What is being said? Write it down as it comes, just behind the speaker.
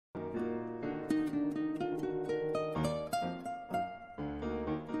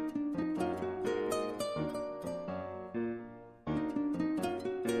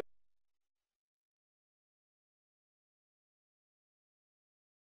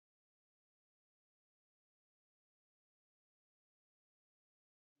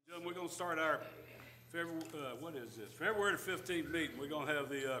We're going to start our February, February the 15th meeting. We're going to have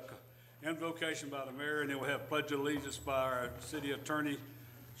the invocation by the mayor, and then we'll have pledge of allegiance by our city attorney,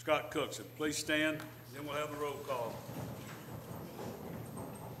 Scott Cookson. Please stand, then we'll have the roll call.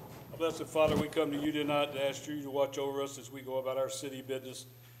 Blessed Father, we come to you tonight to ask you to watch over us as we go about our city business.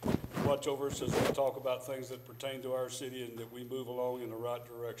 Watch over us as we talk about things that pertain to our city and that we move along in the right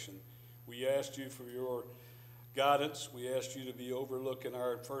direction. We ask you for your guidance. We ask you to be overlooking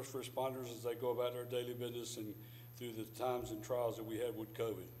our first responders as they go about their daily business and through the times and trials that we had with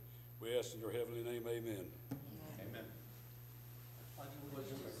COVID. We ask in your heavenly name, amen. Amen.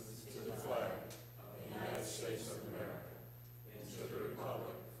 To the flag of the United States of America and to the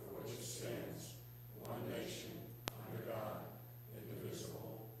republic for which it stands, one nation, under God,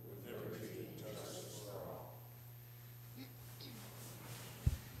 indivisible, with liberty and justice for all.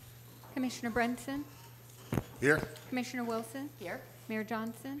 Commissioner Brunson? Here. Commissioner Wilson? Here. Mayor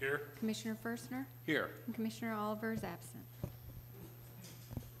Johnson? Here. Commissioner Firstner? Here. And Commissioner Oliver is absent.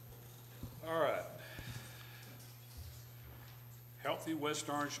 All right. Healthy West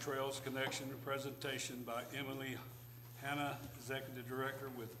Orange Trails Connection presentation by Emily Hanna, Executive Director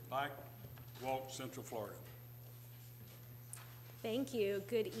with Bike Walk Central Florida. Thank you.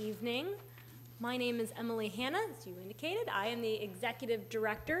 Good evening. My name is Emily Hanna, as you indicated. I am the Executive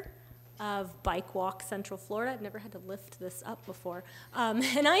Director of Bike Walk Central Florida. I've never had to lift this up before.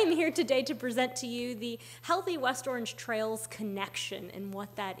 And I am here today to present to you the Healthy West Orange Trails Connection and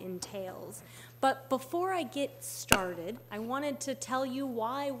what that entails. But before I get started, I wanted to tell you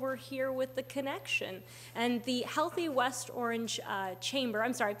why we're here with the connection. And the Healthy West Orange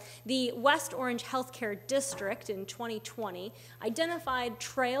the West Orange Healthcare District in 2020 identified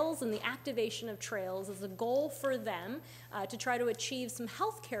trails and the activation of trails as a goal for them to try to achieve some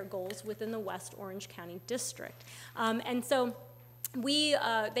healthcare goals within the West Orange County District.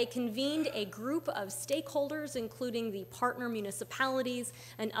 They convened a group of stakeholders, including the partner municipalities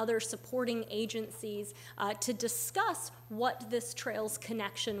and other supporting agencies, to discuss what this trails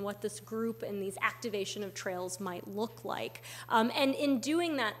connection, what this group and these activation of trails might look like. And in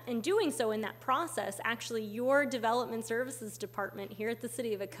doing so in that process, actually your Development Services Department here at the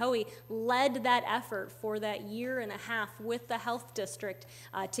City of Ocoee led that effort for that year and a half with the Health District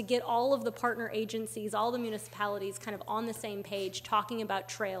to get all of the partner agencies, all the municipalities kind of on the same page, talking about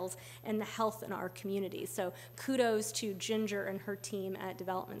trails and the health in our community. So kudos to Ginger and her team at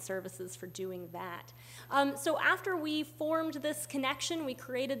Development Services for doing that. So after we formed this connection, we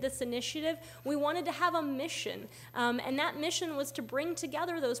created this initiative, we wanted to have a mission. And that mission was to bring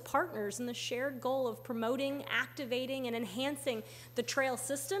together those partners in the shared goal of promoting, activating, and enhancing the trail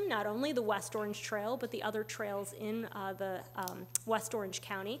system, not only the West Orange Trail, but the other trails in the West Orange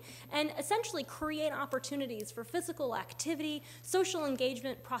County, and essentially create opportunities for physical activity, social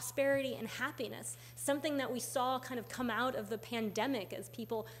engagement, prosperity, and happiness, something that we saw kind of come out of the pandemic as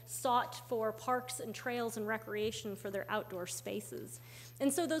people sought for parks and trails and recreation for their outdoor spaces.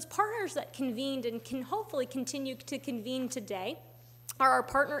 And so those partners that convened and can hopefully continue to convene today are our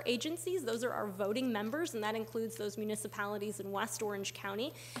partner agencies. Those are our voting members, and that includes those municipalities in West Orange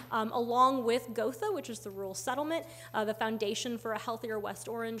County, along with GOTHA, which is the rural settlement, the Foundation for a Healthier West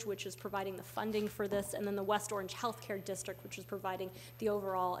Orange, which is providing the funding for this, and then the West Orange Healthcare District, which is providing the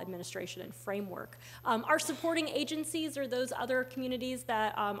overall administration and framework. Our supporting agencies are those other communities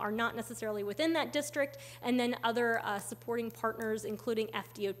that are not necessarily within that district, and then other supporting partners, including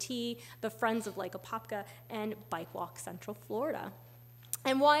FDOT, the Friends of Lake Apopka, and Bike Walk Central Florida.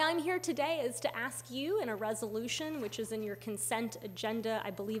 And why I'm here today is to ask you in a resolution, which is in your consent agenda,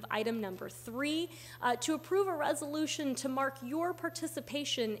 I believe item number 3, to approve a resolution to mark your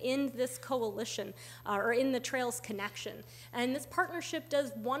participation in this coalition, or in the Trails Connection. And this partnership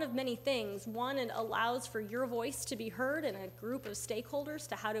does one of many things. One, it allows for your voice to be heard in a group of stakeholders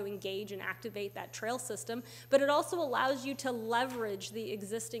to how to engage and activate that trail system, but it also allows you to leverage the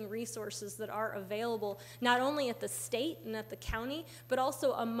existing resources that are available, not only at the state and at the county, but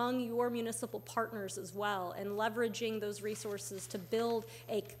also among your municipal partners as well, and leveraging those resources to build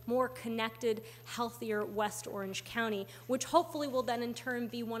a more connected, healthier West Orange County, which hopefully will then in turn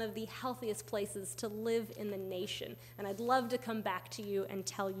be one of the healthiest places to live in the nation. And I'd love to come back to you and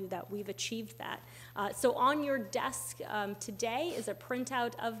tell you that we've achieved that. So on your desk today is a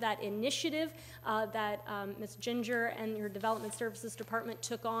printout of that initiative that Ms. Ginger and your Development Services Department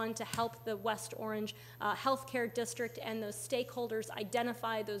took on to help the West Orange Healthcare District and those stakeholders identify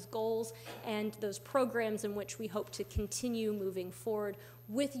identify those goals and those programs in which we hope to continue moving forward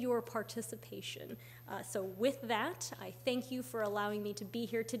with your participation. So with that, I thank you for allowing me to be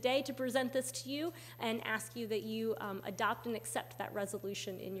here today to present this to you and ask you that you adopt and accept that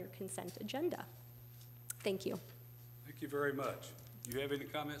resolution in your consent agenda. Thank you. Thank you very much. Do you have any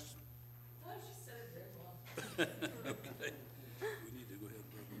comments? I just said it very well. Okay. We need to go ahead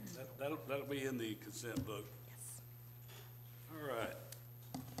and vote. That'll be in the consent vote. Yes. All right.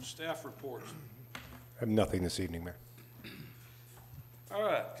 Staff reports. I have nothing this evening, Mayor. All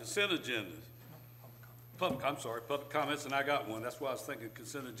right, consent agenda. Public comments, and I got one. That's why I was thinking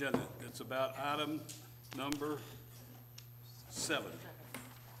consent agenda. It's about item number 7.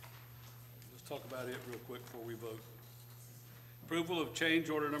 Let's talk about it real quick before we vote. Approval of change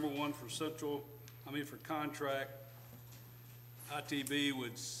order number 1 for for contract ITB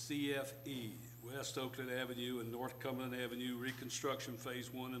with CFE, West Oakland Avenue and North Cumberland Avenue reconstruction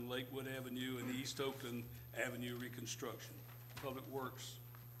phase 1 and Lakewood Avenue and East Oakland Avenue reconstruction. Public Works,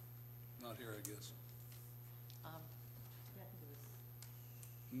 not here, I guess.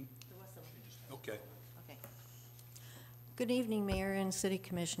 There was some. Okay. Okay. Good evening, Mayor and City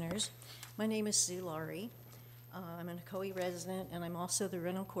Commissioners. My name is Sue Laurie. I'm an Ocoee resident, and I'm also the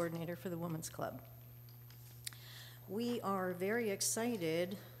rental coordinator for the Women's Club. We are very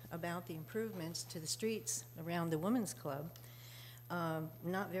excited about the improvements to the streets around the Women's Club.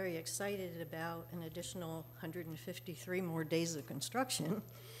 Not very excited about an additional 153 more days of construction.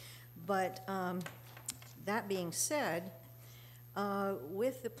 But that being said,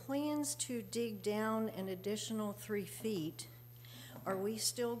 with the plans to dig down an additional 3 feet, are we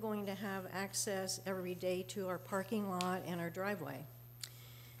still going to have access every day to our parking lot and our driveway?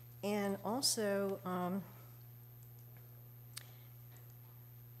 And also,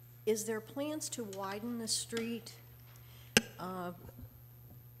 is there plans to widen the street?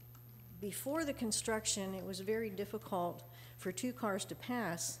 Before the construction, it was very difficult for 2 cars to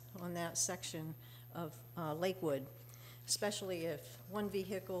pass on that section of Lakewood, especially if one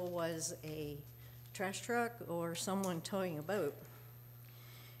vehicle was a trash truck or someone towing a boat.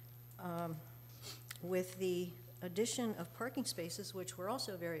 With the addition of parking spaces, which we're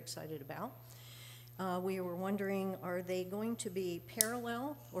also very excited about, we were wondering, are they going to be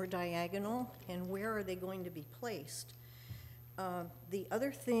parallel or diagonal, and where are they going to be placed? The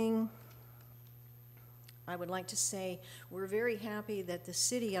other thing I would like to say, we're very happy that the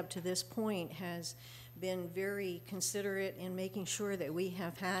city up to this point has been very considerate in making sure that we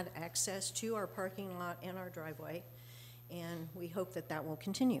have had access to our parking lot and our driveway, and we hope that that will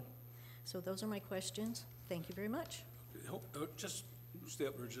continue. So those are my questions. Thank you very much. Just stay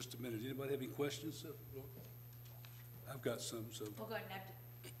up there just a minute. Anybody have any questions? I've got some, so. We'll go ahead and have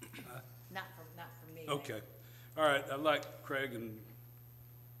to, not for me. Okay. All right, I'd like Craig and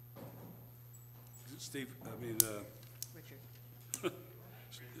Steve, Richard.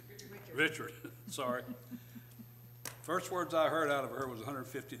 Richard, sorry. First words I heard out of her was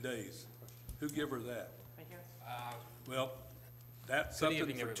 150 days. Who give her that? Right here. Well, that's Good something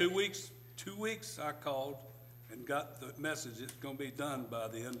evening, for everybody. 2 weeks. 2 weeks I called and got the message it's gonna be done by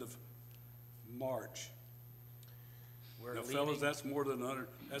the end of March. We're Now, leaving. fellas, that's more than 100,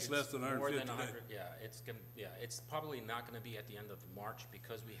 that's less than More 150 than days. 100, yeah, it's probably not gonna be at the end of March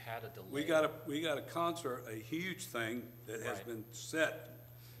because we had a delay. We got a concert, a huge thing that has Right. been set.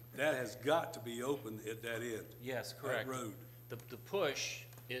 That has got to be open at that end. Yes, That correct. road. The push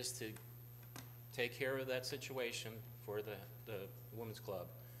is to take care of that situation for the Women's Club,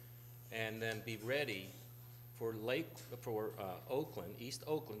 and then be ready for Oakland, East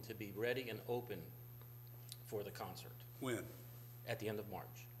Oakland, to be ready and open for the concert When? at the end of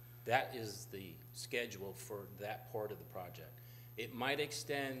March. That is the schedule for that part of the project. It might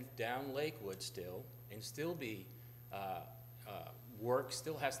extend down Lakewood still, and still be, work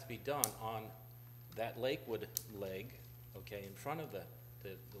still has to be done on that Lakewood leg, okay, in front of the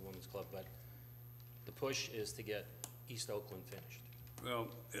Women's Club, but the push is to get East Oakland finished. Well,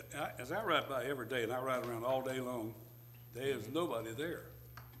 as I ride by every day, and I ride around all day long, there is nobody there.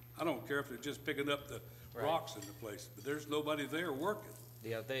 I don't care if they're just picking up the Right. rocks in the place, but there's nobody there working.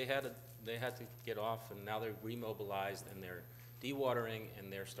 Yeah, they had to get off, and now they're remobilized, and they're dewatering,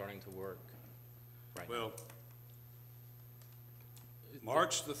 and they're starting to work right now. Well,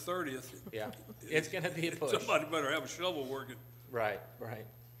 March the 30th. Yeah, it's gonna be a push. Somebody better have a shovel working. Right.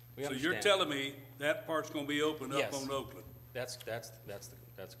 We So you're understand. telling me that part's gonna be open up Yes. on Oakland? That's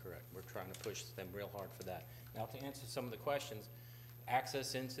correct. We're trying to push them real hard for that. Now, to answer some of the questions,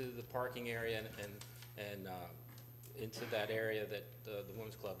 access into the parking area and into that area that the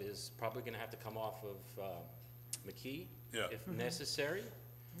Women's Club is probably gonna have to come off of McKee. Yeah. If necessary,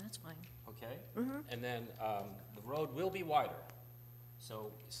 That's fine. okay? And then the road will be wider,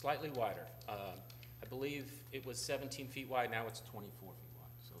 so slightly wider. I believe it was 17 feet wide, now it's 24 feet wide,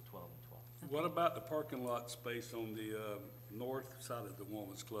 so 12 and 12. What about the parking lot space on the north side of the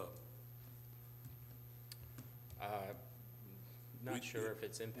Woman's Club? Not sure if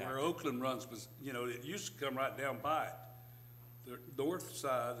it's Where impacted. Oakland runs, was, you know, it used to come right down by it. The north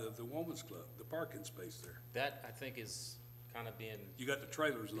side of the Woman's Club, the parking space there. That, I think, is kind of being, You got the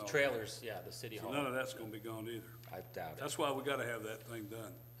trailers and the all. trailers, yeah, the city So hall. none of that's gonna be gone either. I doubt it. That's why we gotta have that thing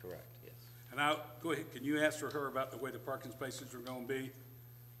done. Correct, yes. And now, go ahead, can you answer her about the way the parking spaces are gonna be?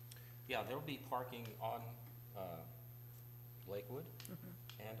 Yeah, there'll be parking on Lakewood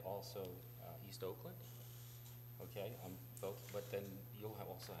and also East Oakland, okay, on both, but then you'll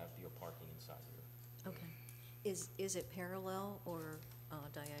also have your parking inside here. Okay. Is it parallel or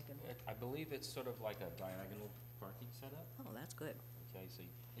diagonal? I believe it's sort of like a diagonal parking setup, Oh, that's good. okay, so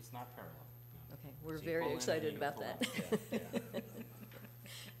it's not parallel. no. Okay, we're So you very pull in and excited then you about pull that. out. Yeah,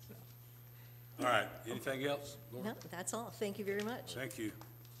 yeah. All right, anything else, Laura? No, that's all. Thank you very much. Thank you.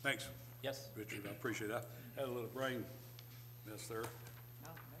 Thanks, Yes, Richard, I appreciate it. I had a little brain mess there. Oh,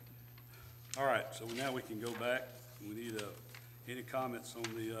 right. All right, so now we can go back. We need, any comments on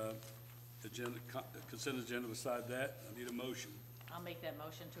the, agenda, consent agenda beside that? I need a motion. I'll make that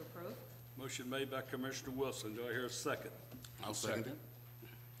motion to approve. Motion made by Commissioner Wilson. Do I hear a second? I'll second it.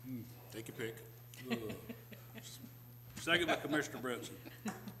 Take your pick. Second by Commissioner Brinson.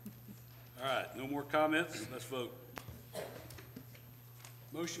 All right, no more comments? Let's vote.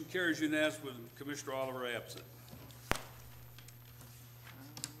 Motion carries unanimous with Commissioner Oliver absent.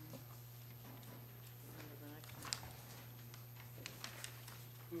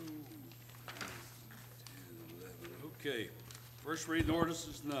 Okay, first reading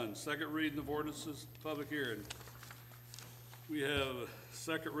ordinances, none. Second reading of ordinances, public hearing. We have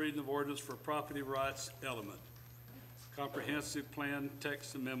second reading of ordinance for property rights element. Comprehensive plan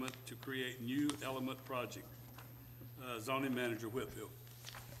text amendment to create new element project. Zoning manager Whitfield.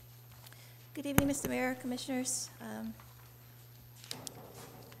 Good evening, Mr. Mayor, Commissioners.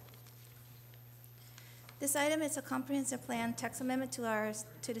 This item is a comprehensive plan text amendment to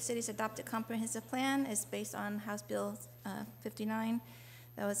the city's adopted comprehensive plan. It's based on House Bill 59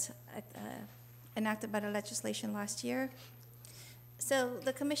 that was enacted by the legislation last year. So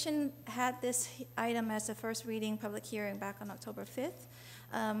the commission had this item as a first reading public hearing back on October 5th.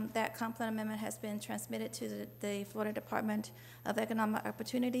 That comp plan amendment has been transmitted to the Florida Department of Economic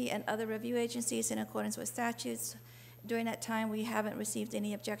Opportunity and other review agencies in accordance with statutes. During that time, we haven't received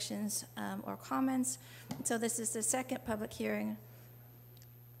any objections or comments. So this is the second public hearing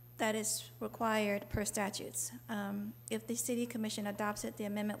that is required per statutes. If the city commission adopts it, the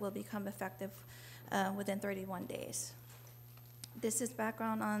amendment will become effective within 31 days. This is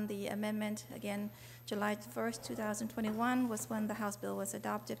background on the amendment. Again, July 1st, 2021 was when the House bill was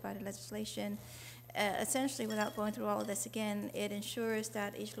adopted by the legislation. Essentially, without going through all of this again, it ensures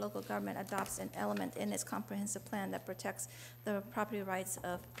that each local government adopts an element in its comprehensive plan that protects the property rights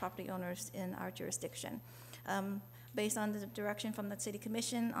of property owners in our jurisdiction. Based on the direction from the City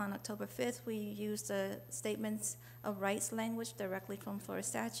Commission on October 5th, we used the statements of rights language directly from Florida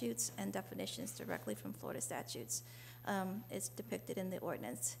statutes and definitions directly from Florida statutes. It's depicted in the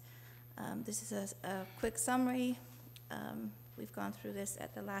ordinance. This is a quick summary. We've gone through this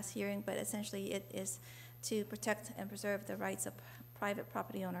at the last hearing, but essentially it is to protect and preserve the rights of private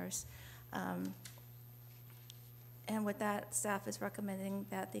property owners. And with that, staff is recommending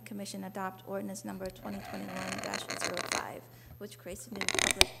that the commission adopt ordinance number 2021-05, which creates a new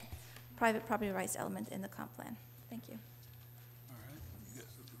private property rights element in the comp plan. Thank you. All right, you got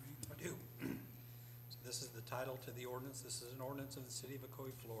something to read? I do. So this is the title to the ordinance. This is an ordinance of the City of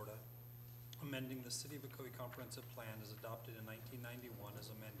Ocoee, Florida, amending the City of Ocoee Comprehensive Plan as adopted in 1991 as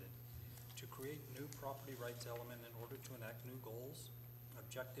amended to create new property rights element in order to enact new goals,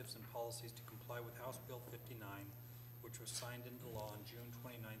 objectives, and policies to comply with House Bill 59, which was signed into law on June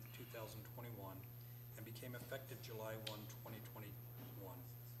 29, 2021, and became effective July 1, 2021,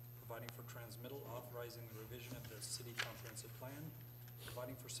 providing for transmittal, authorizing the revision of the City Comprehensive Plan,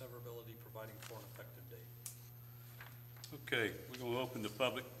 providing for severability, providing for an effective date. Okay, we're going to open the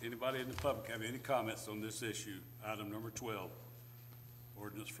public. Anybody in the public have any comments on this issue? Item number 12,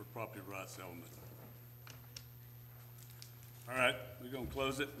 ordinance for property rights element. All right, we're going to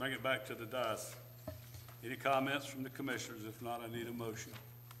close it, bring it back to the dais. Any comments from the commissioners? If not, I need a motion.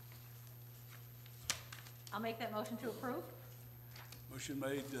 I'll make that motion to approve. Motion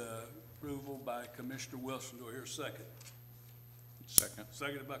made, approval by Commissioner Wilson. Do I hear a second? Second.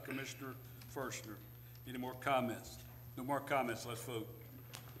 Seconded by Commissioner Ferschner. Any more comments? No more comments, let's vote.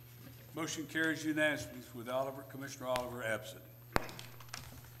 Motion carries unanimously with Commissioner Oliver absent.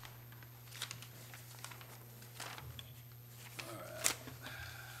 All right.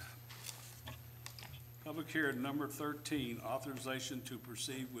 Public hearing number 13, authorization to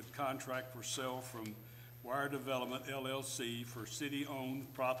proceed with contract for sale from Wire Development LLC for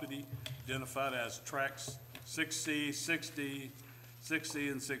city-owned property identified as tracks 6C, 6D,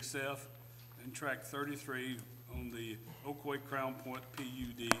 6E, and 6F, and track 33 on the Ocoee Crown Point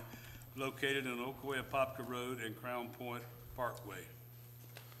PUD, located in Ocoee Apopka Road and Crown Point Parkway.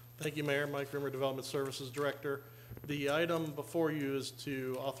 Thank you, Mayor. Mike Rimmer, Development Services Director. The item before you is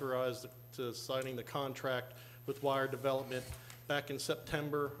to authorize to signing the contract with Wire Development. Back in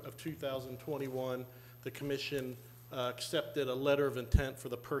September of 2021, the commission accepted a letter of intent for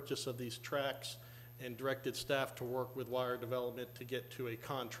the purchase of these tracks and directed staff to work with Wire Development to get to a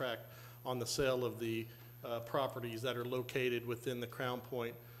contract on the sale of the properties that are located within the Crown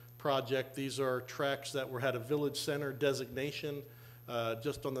Point project. These are tracks that had a village center designation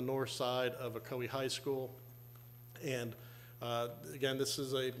just on the north side of Ocoee High School. And again, this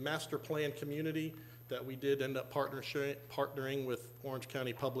is a master plan community that we did end up partnering with Orange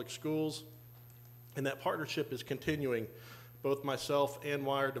County Public Schools. And that partnership is continuing. Both myself and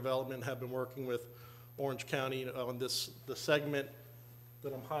Wire Development have been working with Orange County on the segment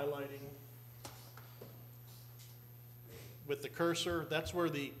that I'm highlighting with the cursor. That's where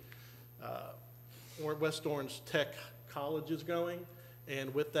the West Orange Tech College is going.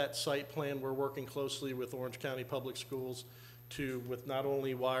 And with that site plan, we're working closely with Orange County Public Schools with not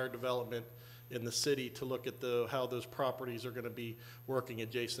only Wire Development in the city to look at how those properties are going to be working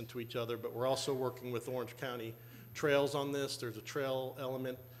adjacent to each other, but we're also working with Orange County Trails on this. There's a trail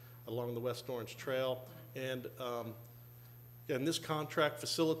element along the West Orange Trail. And this contract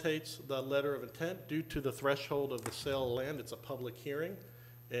facilitates the letter of intent due to the threshold of the sale of land. It's a public hearing.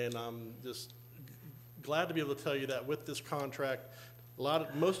 And I'm just glad to be able to tell you that with this contract,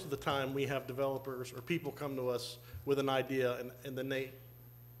 most of the time we have developers or people come to us with an idea and then they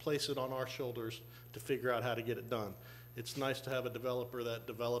place it on our shoulders to figure out how to get it done. It's nice to have a developer that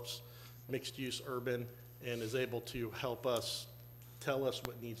develops mixed-use urban and is able to help us tell us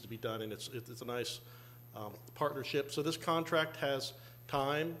what needs to be done, and it's a nice partnership. So this contract has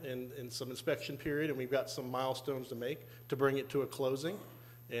time and some inspection period, and we've got some milestones to make to bring it to a closing,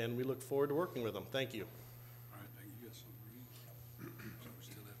 and we look forward to working with them. Thank you. All right, thank you. You got something to read? So we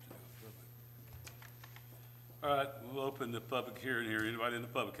still have to do it public. All right, we'll open the public hearing here. Anybody in the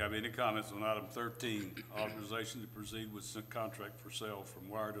public have any comments on item 13, authorization to proceed with some contract for sale from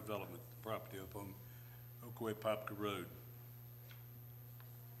Wire Development, the property up on Ocoee Apopka Road?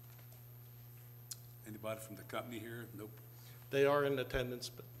 Anybody from the company here? Nope. They are in attendance,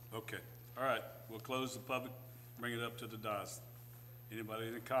 but Okay. All right, we'll close the public, bring it up to the dais. Anybody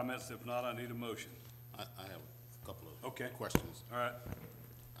any comments? If not, I need a motion. I have a couple of Okay. questions. All right.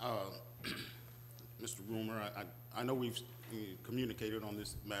 Mr. Rumor, I know we've communicated on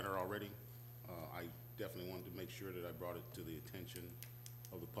this matter already. I definitely wanted to make sure that I brought it to the attention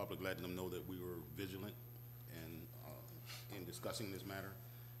of the public, letting them know that we were vigilant in discussing this matter.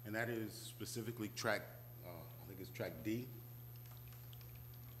 And that is specifically track, I think it's track D.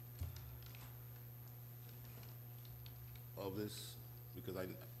 Of this, because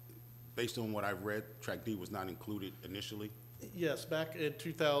based on what I've read, track D was not included initially. yes, back in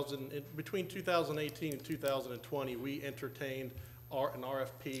between 2018 and 2020, we entertained an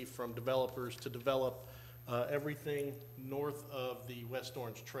RFP from developers to develop everything north of the West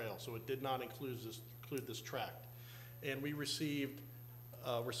Orange Trail. So it did not include this tract. And we received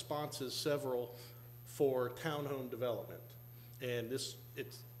responses, several, for townhome development. And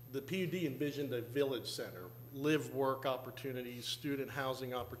the PUD envisioned a village center, live, work opportunities, student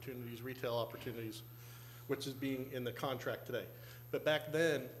housing opportunities, retail opportunities, which is being in the contract today. But back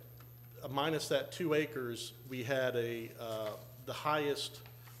then, minus that 2 acres, we had the highest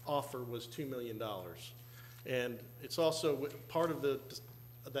offer was $2 million. And it's also part of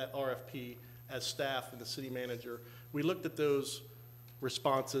that RFP, as staff and the city manager, we looked at those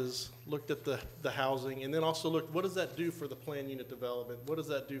responses, looked at the housing, and then also looked, what does that do for the plan unit development? What does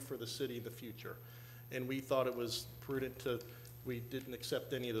that do for the city in the future? And we thought it was prudent we didn't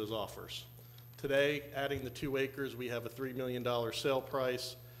accept any of those offers. Today, adding the 2 acres, we have a $3 million sale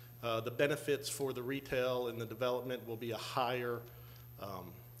price. The benefits for the retail and the development will be a higher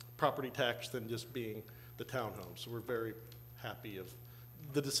property tax than just being the townhome. So we're very happy of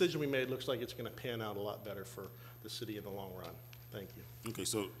the decision we made. Looks like it's going to pan out a lot better for the city in the long run. Thank you. Okay,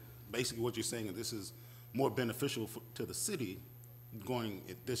 so basically what you're saying is this is more beneficial to the city going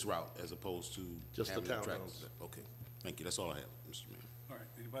this route as opposed to Just the having tracks. townhomes. Okay, thank you, that's all I have, Mr. Mayor. All right,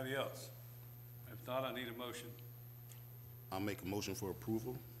 anybody else? If not, I need a motion. I'll make a motion for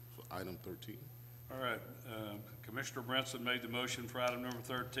approval for item 13. All right, Commissioner Brinson made the motion for item number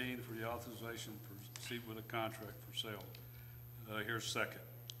 13 for the authorization to proceed with a contract for sale. Here's a second.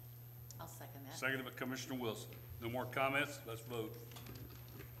 I'll second that. Seconded by Commissioner Wilson. No more comments? Let's vote.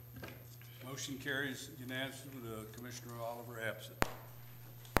 Motion carries unanimously with Commissioner Oliver absent.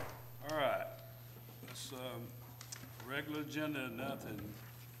 All right, let's, regular agenda, nothing.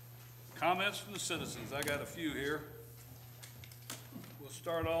 Comments from the citizens. I got a few here. We'll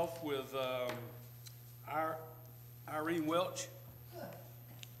start off with Irene Welch.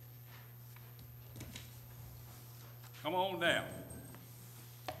 Come on down.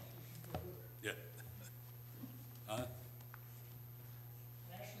 Yeah. Huh?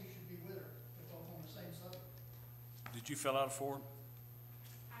 Ashley should be with her, they're both on the same subject. Did you fill out a form?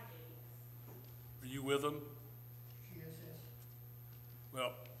 I did. Are you with them? She is, yes.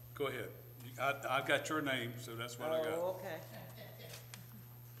 Well, go ahead. I've got your name, so that's what I got. Oh, okay.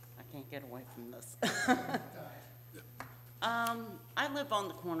 I can't get away from this. I live on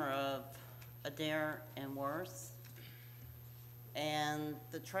the corner of Adair and Worth, and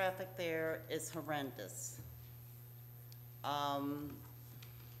the traffic there is horrendous.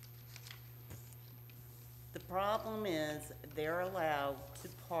 The problem is they're allowed to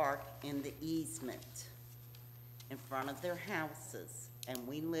park in the easement in front of their houses, and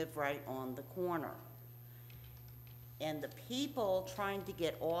we live right on the corner. And the people trying to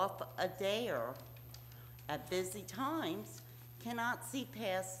get off Adair at busy times cannot see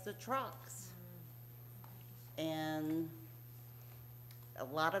past the trucks. And a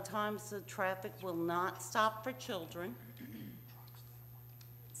lot of times the traffic will not stop for children.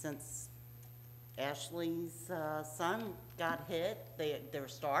 Since Ashley's son got hit, they're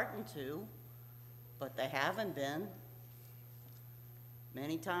starting to, but they haven't been.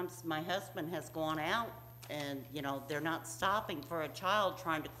 Many times my husband has gone out and, you know, they're not stopping for a child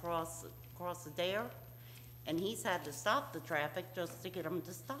trying to cross the dare, and he's had to stop the traffic just to get them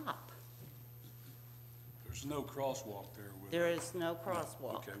to stop. There's no crosswalk there with. There is no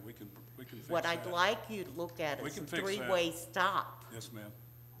crosswalk. Okay, we can fix that. What I'd like you to look at We is can a fix that. three-way stop. Yes, ma'am.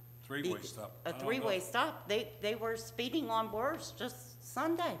 Three-way stop. I A don't three-way know. stop. They were speeding on Worth just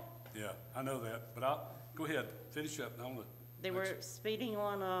Sunday. Yeah, I know that, but go ahead, finish up, and I want to. They were speeding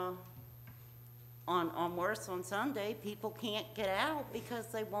on Worth on Sunday. People can't get out because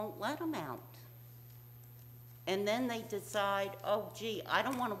they won't let them out. And then they decide, oh gee, I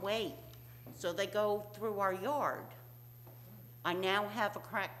don't want to wait. So they go through our yard. I now have a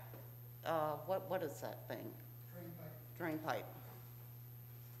crack, what is that thing? Drain pipe. Drain pipe.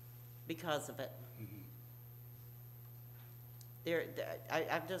 Because of it.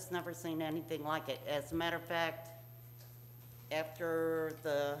 I've just never seen anything like it. As a matter of fact, after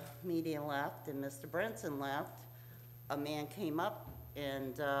the media left and Mr. Brinson left, a man came up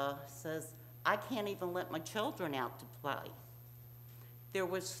and says, I can't even let my children out to play. There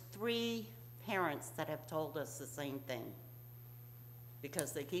was 3 parents that have told us the same thing,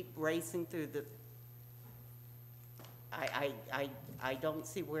 because they keep racing through the, I don't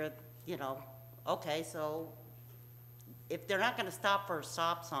see where, you know, okay, so if they're not gonna stop for a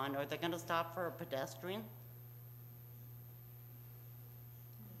stop sign, are they gonna stop for a pedestrian?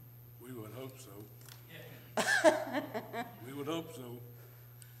 We would hope so. We would hope so.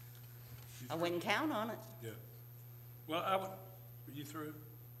 I wouldn't count on it. Yeah. Well, are you through?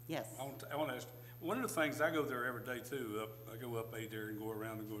 Yes. I want to ask, one of the things, I go there every day too, I go up Adair and go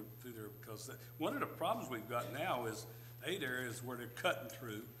around and go through there, because one of the problems we've got now is Adair is where they're cutting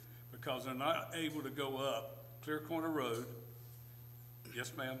through, because they're not able to go up Clear Corner Road.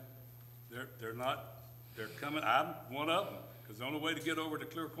 Yes, ma'am? They're not, they're coming, I'm one of them, because the only way to get over to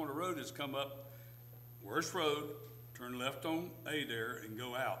Clear Corner Road is come up Worst Road, turn left on Adair and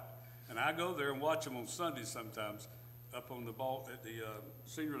go out. And I go there and watch them on Sundays sometimes, up on the ball at the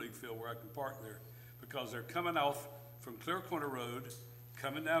senior league field where I can park there, because they're coming off from Clear Corner Road,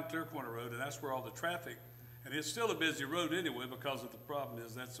 coming down Clear Corner Road, and that's where all the traffic, and it's still a busy road anyway, because of the problem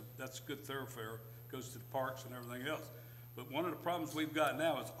is that's a good thoroughfare, goes to the parks and everything else. But one of the problems we've got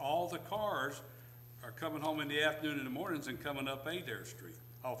now is all the cars are coming home in the afternoon and the mornings and coming up Adair Street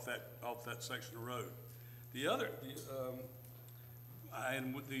off that section of road. The other,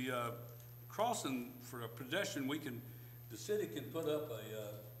 and with the crossing for a pedestrian, the city can put up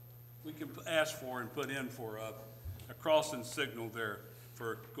we can ask for and put in for a crossing signal there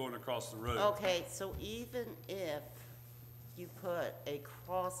for going across the road. Okay, so even if you put a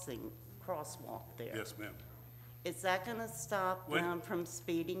crosswalk there. Yes, ma'am. Is that gonna stop Wait. them from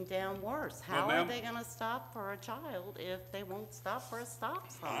speeding down worse? How are ma'am- they gonna stop for a child if they won't stop for a stop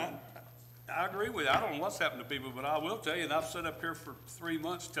sign? I agree with you. I don't know what's happened to people, but I will tell you, and I've sat up here for 3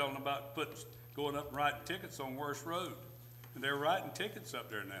 months telling about going up and writing tickets on Worst Road. And they're writing tickets up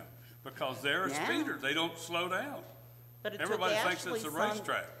there now because they're a Yeah. speeder. They don't slow down. But it took Everybody thinks it's Ashley's a son-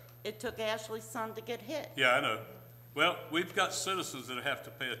 racetrack. It took Ashley's son to get hit. Yeah, I know. Well, we've got citizens that have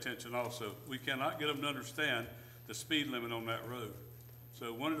to pay attention also. We cannot get them to understand the speed limit on that road.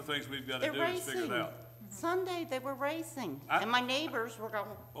 So one of the things we've got to They're do is figure it racing. out. Sunday, they were racing, I- and my neighbors were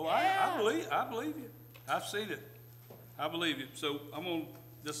going, Oh, yeah. I believe you. I've seen it. I believe you. So I'm on,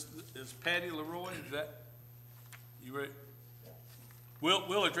 this is Patty Leroy, is that, you ready?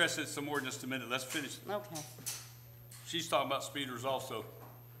 We'll address it some more in just a minute. Let's finish. Okay. She's talking about speeders also.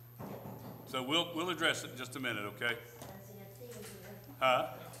 So we'll address it in just a minute, okay? Sensing a theme here.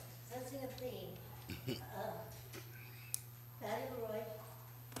 Huh? Sensing a theme. Patty Leroy,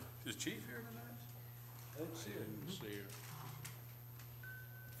 Is Chief here tonight? I didn't see her.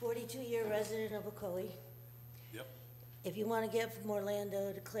 42-year resident of Ocoee. Yep. If you want to get from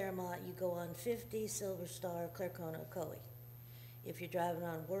Orlando to Claremont, you go on 50, Silver Star, Claremont, Ocoee. If you're driving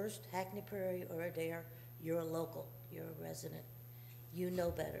on Worst, Hackney Prairie, or Adair, you're a local, you're a resident. You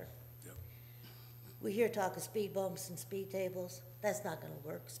know better. Yep. We hear talk of speed bumps and speed tables. That's not gonna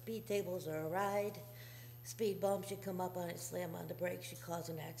work. Speed tables are a ride. Speed bumps, you come up on it, slam on the brakes, you cause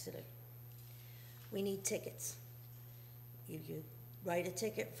an accident. We need tickets. You write a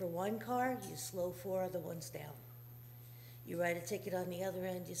ticket for one car, you slow 4 other ones down. You write a ticket on the other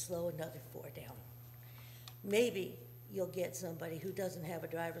end, you slow another 4 down. Maybe you'll get somebody who doesn't have a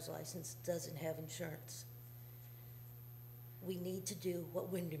driver's license, doesn't have insurance. We need to do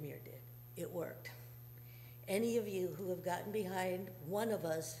what Windermere did. It worked. Any of you who have gotten behind one of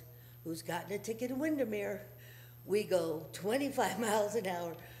us who's gotten a ticket in Windermere, we go 25 miles an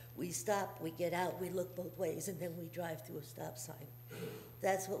hour, we stop, we get out, we look both ways, and then we drive through a stop sign.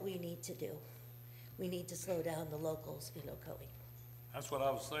 That's what we need to do. We need to slow down the locals in Ocoee. That's what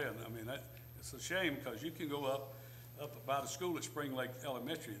I was saying. I mean, it's a shame because you can go up by the school at Spring Lake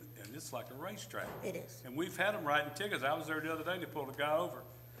Elementary and it's like a racetrack. It is. And we've had them writing tickets. I was there the other day and they pulled a guy over.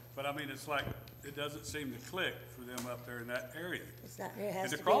 But I mean, it's like, it doesn't seem to click for them up there in that area. It's not, it And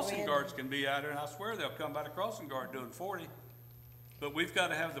has the to be crossing random. guards can be out there and I swear they'll come by the crossing guard doing 40. But we've got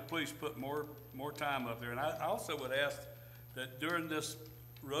to have the police put more time up there. And I also would ask that during this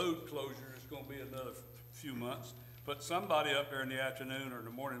road closure, it's going to be another few months, put somebody up there in the afternoon or in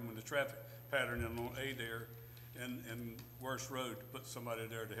the morning when the traffic pattern is on Adair and Worst Road, to put somebody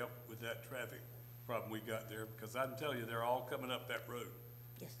there to help with that traffic problem we got there, because I can tell you, they're all coming up that road.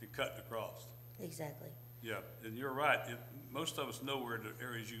 Yes. And cutting across. Exactly. Yeah, and you're right. Most of us know where the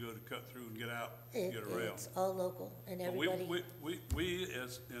areas you go to cut through and get out, and get around. It's all local, and But everybody. we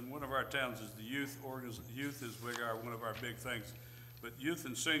as, in one of our towns is the youth youth is one of our big things. But youth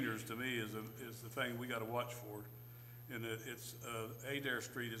and seniors, to me, is the thing we gotta watch for. And it's, Adair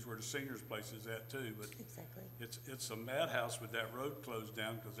Street is where the seniors' place is at too, but Exactly. it's a madhouse with that road closed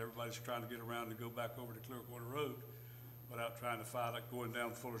down, because everybody's trying to get around and go back over to Clearwater Road without trying to fight it going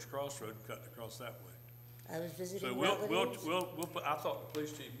down Fuller's Cross Road and cutting across that way. I was visiting So relatives. we'll put, I thought the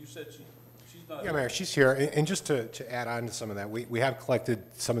police chief, you said she's not. Yeah, Mayor, she's here. And just to add on to some of that, we have collected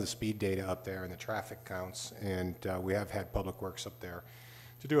some of the speed data up there and the traffic counts, and we have had Public Works up there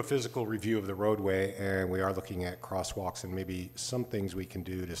to do a physical review of the roadway, and we are looking at crosswalks and maybe some things we can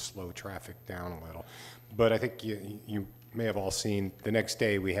do to slow traffic down a little. But I think you may have all seen, the next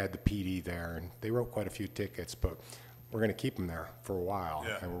day we had the PD there, and they wrote quite a few tickets, but we're going to keep them there for a while.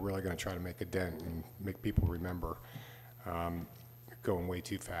 Yeah. And we're really going to try to make a dent and make people remember going way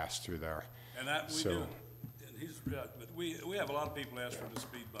too fast through there. And that we So- do. And he's right, but we have a lot of people ask for the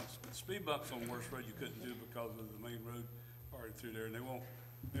speed bumps. But speed bumps on Worst Road you couldn't do because of the main road already through there, and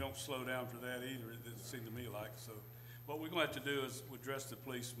they don't slow down for that either, it seemed to me like. So what we're gonna have to do is address the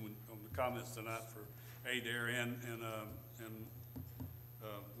police on the comments tonight for Adair and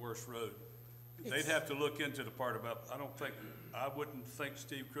Worst Road. They'd have to look into the part about, I wouldn't think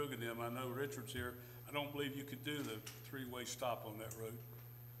Steve Krug and them, I know Richard's here, I don't believe you could do the three-way stop on that road.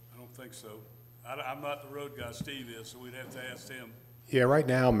 I don't think so. I'm not the road guy, Steve is, so we'd have to ask him. Yeah, right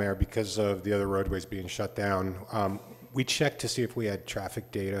now, Mayor, because of the other roadways being shut down, we checked to see if we had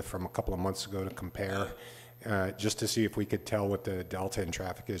traffic data from a couple of months ago to compare, just to see if we could tell what the delta in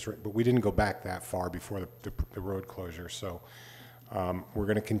traffic is. But we didn't go back that far before the road closure. So we're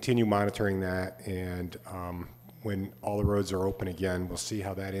going to continue monitoring that, and when all the roads are open again, we'll see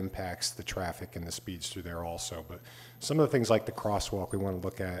how that impacts the traffic and the speeds through there also. But some of the things like the crosswalk we want to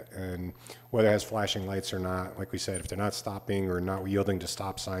look at, and whether it has flashing lights or not, like we said, if they're not stopping or not yielding to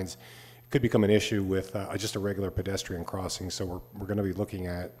stop signs, it could become an issue with just a regular pedestrian crossing. So we're going to be looking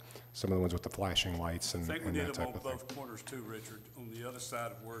at some of the ones with the flashing lights and I think we and did that them type on of thing. both corners too, Richard, on the other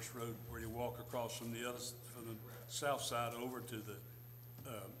side of Worst Road, where you walk across from the south side over to the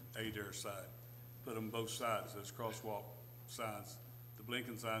Adair side. Put them both sides, those crosswalk signs, the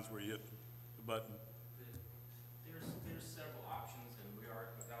blinking signs where you hit the button. There's several options, and we are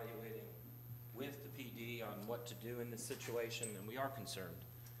evaluating with the PD on what to do in this situation, and we are concerned.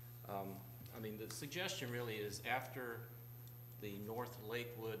 I mean, the suggestion really is after the North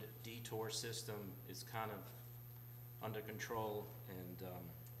Lakewood detour system is kind of under control, and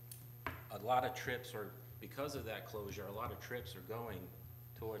a lot of trips are, because of that closure, a lot of trips are going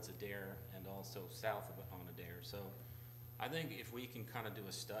towards Adair and also south of on Adair. So I think if we can kind of do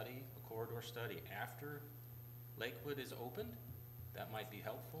a study, a corridor study after Lakewood is opened, that might be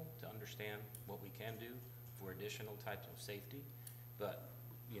helpful to understand what we can do for additional types of safety. But,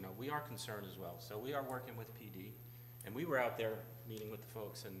 you know, we are concerned as well. So we are working with PD, and we were out there meeting with the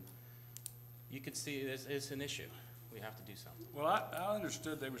folks, and you could see it's an issue. We have to do something. Well, I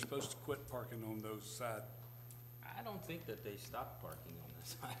understood they were supposed to quit parking on those side. I don't think that they stopped parking on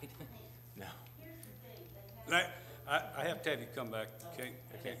this side. No. I have to have you come back.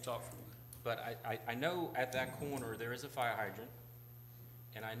 I can't talk from there. But I know at that corner there is a fire hydrant,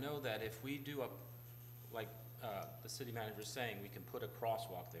 and I know that if we do like the city manager is saying, we can put a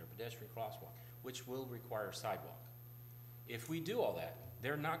crosswalk there, pedestrian crosswalk, which will require a sidewalk. If we do all that,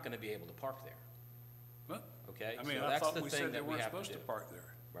 they're not going to be able to park there. What? Okay? I mean, So I that's thought the we thing said they that we weren't have to supposed to do. park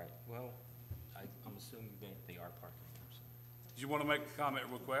there. Right. Well, I'm assuming they are parking there. So. Do you want to make a comment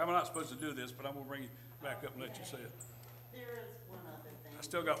real quick? I'm not supposed to do this, but I'm going to bring you back up and let you say it. There is one other thing. I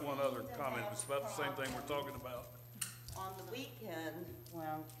still got one other comment. It's about the same thing we're talking about. On the weekend,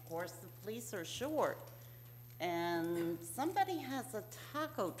 well, of course, the police are short, and somebody has a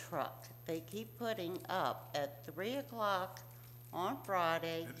taco truck they keep putting up at 3 o'clock on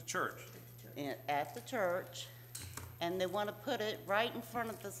Friday At the church. at the church, and they want to put it right in front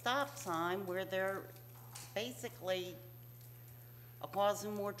of the stop sign where they're basically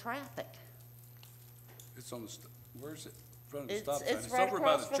causing more traffic. It's on the, where's it? In front of the stop sign. It's right over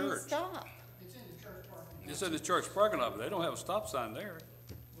by across the from the church. stop. It's in the church parking lot. It's in the church parking lot, but they don't have a stop sign there.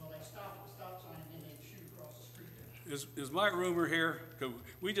 Well, they stop at the stop sign and then they shoot across the street there. Is Mike Rumor here? 'Cause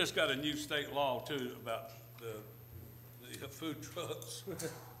we just got a new state law too about the food trucks.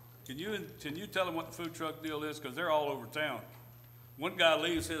 Can you tell them what the food truck deal is? Because they're all over town. One guy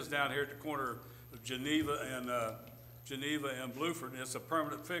leaves his down here at the corner of Geneva and Bluford, and it's a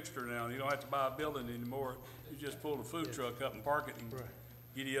permanent fixture now. You don't have to buy a building anymore. You just pull the food truck up and park it and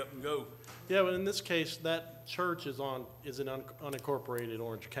giddy up and go. Yeah, but in this case, that church is in unincorporated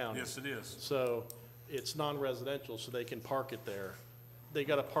Orange County. Yes, it is. So it's non-residential, so they can park it there. They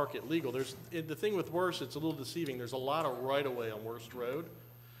gotta park it legal. The thing with Worst, it's a little deceiving. There's a lot of right-of-way on Worst Road.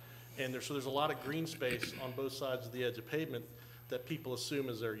 And there's a lot of green space on both sides of the edge of pavement that people assume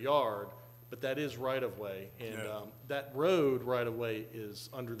is their yard, but that is right-of-way. And Yeah. that road right-of-way is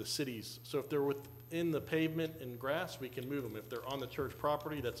under the cities. So if they're within the pavement and grass, we can move them. If they're on the church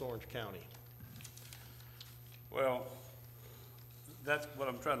property, that's Orange County. Well, that's what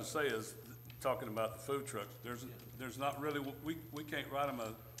I'm trying to say is, talking about the food trucks, there's not really, we can't write them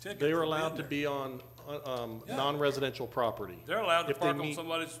a ticket. They are for allowed being to be on non-residential property. They're allowed to if they park on meet-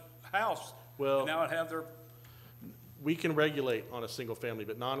 somebody's house. Well- And now it have their, We can regulate on a single family,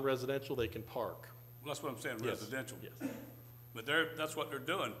 but non-residential, they can park. well, that's what I'm saying, Yes. residential. Yes. But that's what they're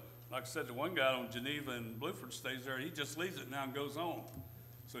doing. Like I said, the one guy on Geneva and Bluford stays there, he just leaves it now and goes on.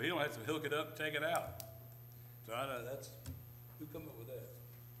 So he don't have to hook it up and take it out. So I know who come up with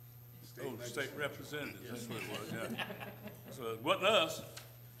that? State representative, that's what it was, yeah. So it wasn't us.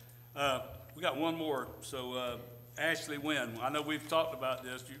 We got one more, so, Ashley Wynn, I know we've talked about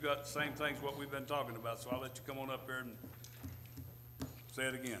this, you got the same things what we've been talking about, so I'll let you come on up here and say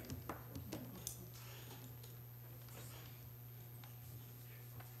it again.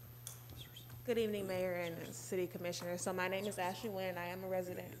 Good evening, Mayor and City Commissioners. So my name is Ashley Wynn. I am a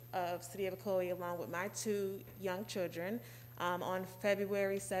resident of City of Ocoee along with my 2 young children. On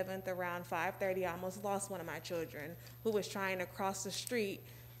February 7th, around 5:30, I almost lost one of my children who was trying to cross the street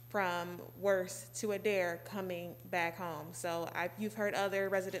from Worst to Adair coming back home. So you've heard other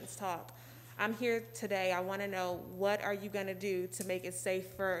residents talk. I'm here today. I want to know, what are you going to do to make it safe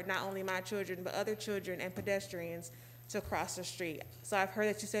for not only my children, but other children and pedestrians to cross the street? So I've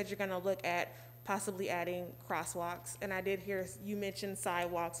heard that you said you're going to look at possibly adding crosswalks. And I did hear you mention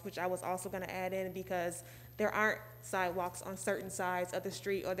sidewalks, which I was also gonna add in because there aren't sidewalks on certain sides of the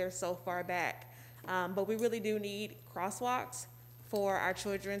street or they're so far back. But we really do need crosswalks for our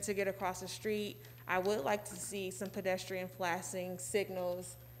children to get across the street. I would like to see some pedestrian flashing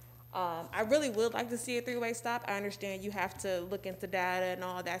signals. I really would like to see a three-way stop. I understand you have to look into data and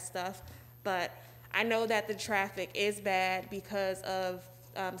all that stuff, but I know that the traffic is bad because of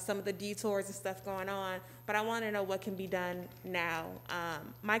some of the detours and stuff going on, but I want to know what can be done now.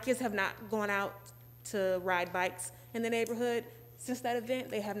 My kids have not gone out to ride bikes in the neighborhood since that event.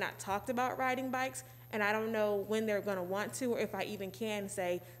 They have not talked about riding bikes, and I don't know when they're going to want to, or if I even can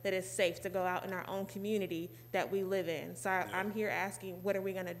say that it's safe to go out in our own community that we live in. So I'm here asking, what are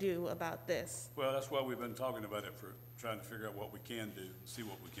we going to do about this? Well, that's why we've been talking about it, for trying to figure out what we can do, and see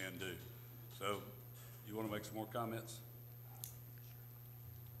what we can do. So, you want to make some more comments?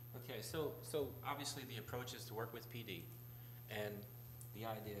 Okay, so obviously the approach is to work with PD, and the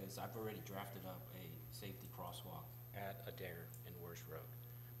idea is I've already drafted up a safety crosswalk at Adair and Worsh Road.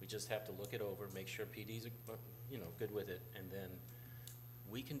 We just have to look it over, make sure PD's, good with it, and then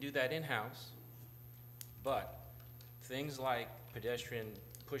we can do that in-house, but things like pedestrian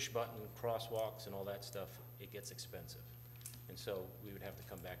push-button crosswalks and all that stuff, it gets expensive. And so we would have to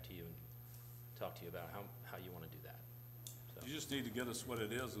come back to you and talk to you about how you want to do that. So. You just need to get us what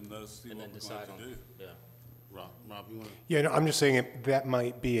it is and let us see what we're going to do. Yeah. Rob, you want to? Yeah, no, I'm just saying that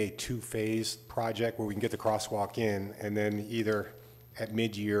might be a two-phase project where we can get the crosswalk in, and then either at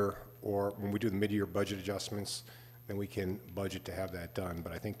mid-year or when we do the mid-year budget adjustments, then we can budget to have that done.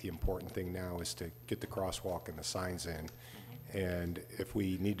 But I think the important thing now is to get the crosswalk and the signs in. And if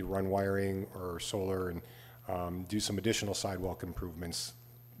we need to run wiring or solar and do some additional sidewalk improvements,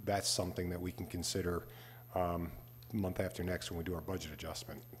 that's something that we can consider month after next when we do our budget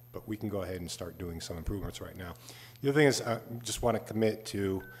adjustment. But we can go ahead and start doing some improvements right now. The other thing is, I just want to commit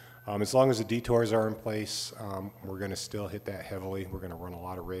to, as long as the detours are in place, we're going to still hit that heavily. We're going to run a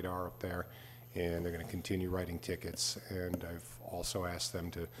lot of radar up there, and they're going to continue writing tickets. And I've also asked them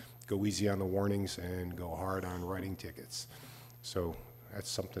to go easy on the warnings and go hard on writing tickets. So that's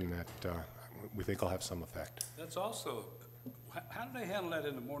something that we think will have some effect. That's also, how do they handle that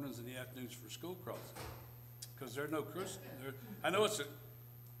in the mornings and the afternoons for school crossing? Because there are no I know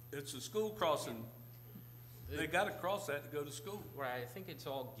it's a school crossing. They got to cross that to go to school. Right, I think it's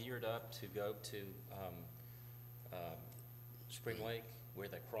all geared up to go to Spring Lake, where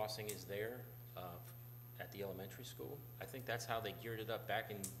the crossing is there at the elementary school. I think that's how they geared it up back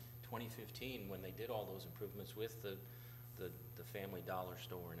in 2015 when they did all those improvements with the Family Dollar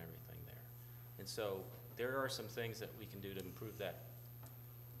store and everything there. And so there are some things that we can do to improve that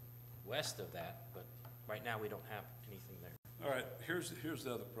west of that, but right now we don't have anything there. All right, here's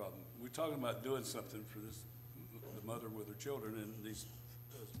the other problem. We're talking about doing something for this, the mother with her children and these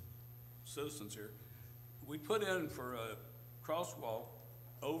citizens here. We put in for a crosswalk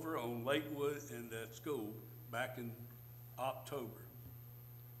over on Lakewood and that school back in October.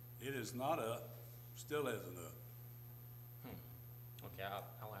 It is not up, still isn't up. Okay,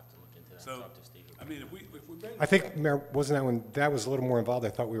 I'll have to look into that. So, Talk to Steve. I mean, if we bring I think, Mayor, wasn't that when that was a little more involved? I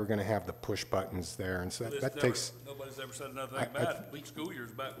thought we were going to have the push buttons there, and so that takes. Nobody's ever said nothing about it. School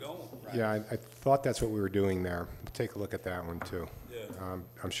year's about gone. Yeah, I thought that's what we were doing there. We'll take a look at that one too. Yeah.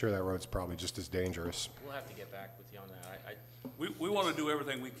 I'm sure that road's probably just as dangerous. We'll have to get back with you on that. We want to do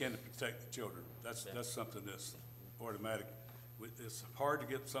everything we can to protect the children. That's something that's automatic. It's hard to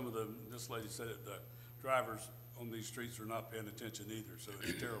get some of the, this lady said it, the drivers on these streets are not paying attention either, so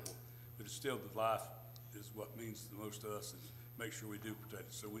it's terrible. But it's still, the life is what means the most to us, is make sure we do protect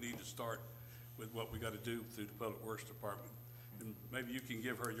it. So we need to start with what we got to do through the Public Works Department. And maybe you can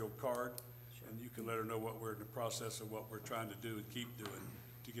give her your card, and you can let her know what we're in the process of, what we're trying to do and keep doing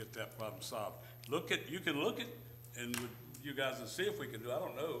to get that problem solved. You can look at, and with you guys, and see if we can do, I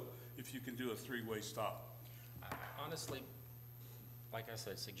don't know if you can do a three-way stop. Honestly, like I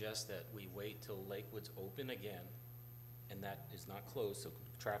said, suggest that we wait till Lakewood's open again, and that is not closed, so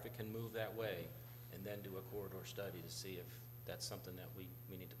traffic can move that way, and then do a corridor study to see if that's something that we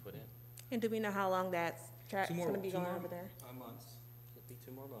need to put in. And do we know how long that's going to be going over there? Months. It'll be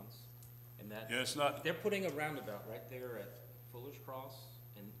 2 more months. And that, Yeah, it's not, they're putting a roundabout right there at Fuller's Cross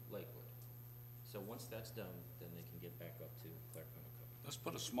and Lakewood. So once that's done, then they can get back up to Clairemont. let's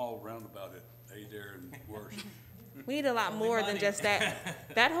put a small roundabout at Adair and Worst. We need a lot more than just that.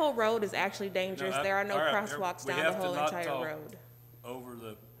 That whole road is actually dangerous. There are no all right, crosswalks we down have the to whole not entire talk road. Over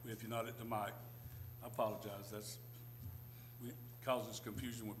the, if you're not at the mic, I apologize. We causes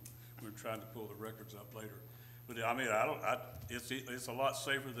confusion when we're trying to pull the records up later. But I mean, it's a lot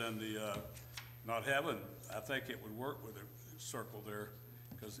safer than the not having, I think it would work with a circle there,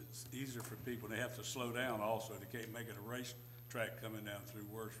 because it's easier for people, they have to slow down also, they can't make it a race track coming down through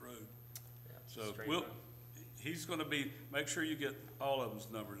Worth Road. So straight we'll, road. he's gonna be, make sure you get all of them's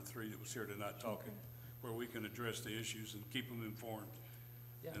number, the three that was here tonight talking, where we can address the issues and keep them informed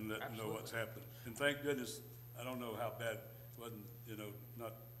Yeah, and let them know what's absolutely. happening. And thank goodness, I don't know how bad, wasn't,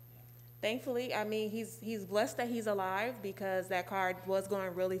 not, Thankfully, I mean, he's blessed that he's alive because that car was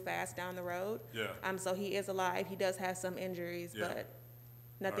going really fast down the road. Yeah. So he is alive. He does have some injuries, Yeah. but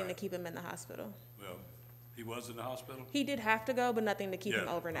nothing to Right. keep him in the hospital. well, he was in the hospital? He did have to go, but nothing to keep him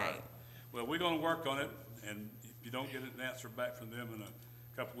Yeah, overnight. right. Well, we're gonna work on it, and if you don't get an answer back from them in a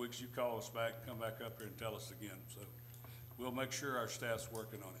couple weeks, you call us back, come back up here and tell us again. So we'll make sure our staff's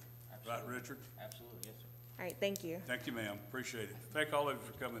working on it. Right, Richard? Absolutely, yes, sir. All right, thank you. Thank you, ma'am. Appreciate it. Thank all of you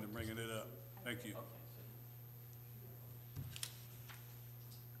for coming and bringing it up. Thank you.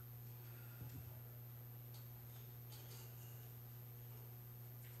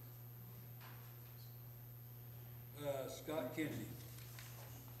 Scott Kennedy.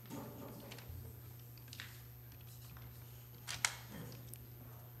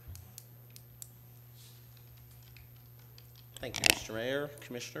 Thank you, Mr. Mayor,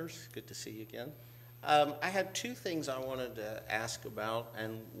 Commissioners. Good to see you again. I had two things I wanted to ask about,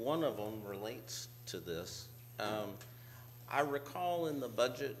 and one of them relates to this. I recall in the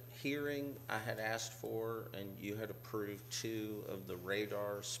budget hearing I had asked for, and you had approved 2 of the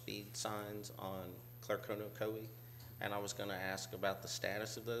radar speed signs on Clarkona Ocoee, and I was going to ask about the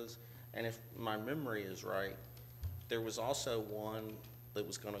status of those. And if my memory is right, there was also one that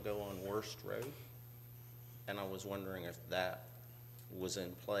was going to go on Worst Road, and I was wondering if that was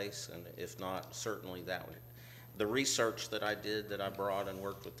in place, and if not, certainly that would. The research that I did, that I brought and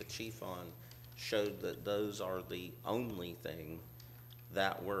worked with the chief on, showed that those are the only thing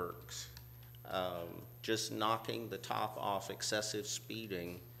that works. Just knocking the top off excessive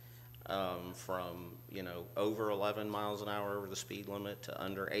speeding from, over 11 miles an hour over the speed limit to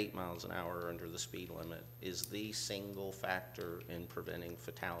under 8 miles an hour under the speed limit is the single factor in preventing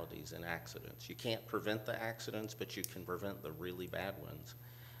fatalities and accidents. You can't prevent the accidents, but you can prevent the really bad ones.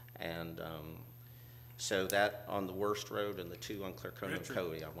 And so that on the Worst Road and the 2 on Clarkona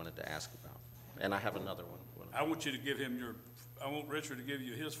Ocoee, I wanted to ask about. And I have another one. I want you to give him I want Richard to give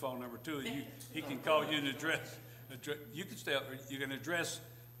you his phone number too. He can call you and address, you can stay up, you can address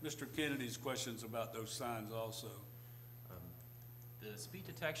Mr. Kennedy's questions about those signs also. The speed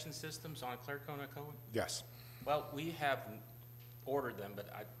detection systems on Clarkona Ocoee? Yes. Well, we have ordered them, but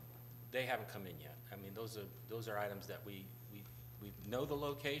they haven't come in yet. I mean, those are items that we know the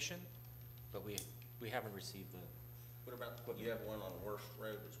location, but we haven't received the. What about, you have one on Worst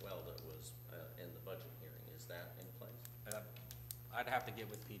Road as well that was in the budget hearing. Is that in place? I'd have to get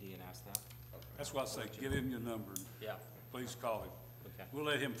with PD and ask them. Okay. That's why I say, give him your number. Yeah. Please call him. Okay. We'll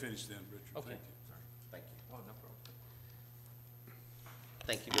let him finish then, Richard. Okay. Thank you. Sorry. Thank you. Oh, no problem.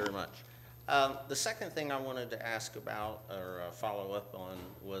 Thank you very much. The second thing I wanted to ask about or follow up on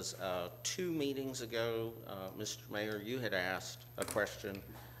was 2 meetings ago, Mr. Mayor, you had asked a question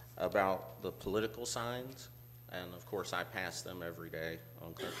about the political signs. And of course, I pass them every day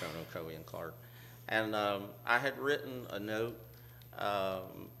on Clarkona, Ocoee, and Clark. And I had written a note.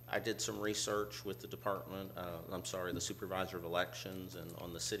 I did some research with the department, the Supervisor of Elections and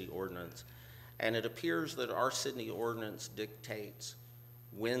on the city ordinance. And it appears that our city ordinance dictates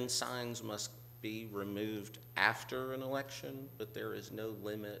when signs must be removed after an election, but there is no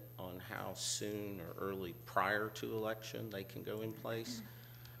limit on how soon or early prior to election they can go in place.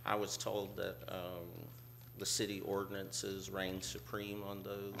 I was told that the city ordinances reign supreme on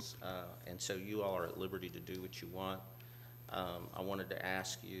those, and so you all are at liberty to do what you want. I wanted to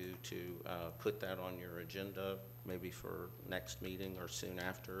ask you to put that on your agenda, maybe for next meeting or soon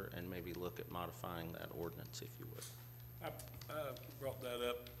after, and maybe look at modifying that ordinance if you would. I brought that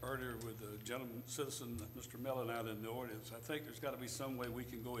up earlier with the gentleman, citizen, Mr. Mellon out in the audience. I think there's got to be some way we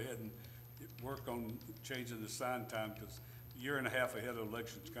can go ahead and work on changing the sign time, because a year and a half ahead of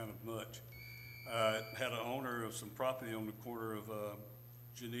elections is kind of much. Had an owner of some property on the corner of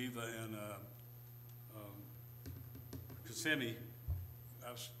Geneva and Kissimmee.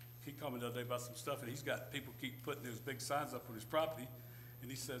 He called me the other day about some stuff, and he's got people keep putting those big signs up on his property, and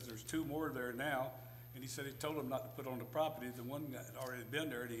he says there's 2 more there now, and he said he told him not to put on the property. The one guy had already been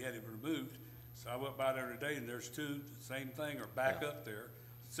there, and he had it removed. So I went by there today, and there's 2, the same thing, are back up there.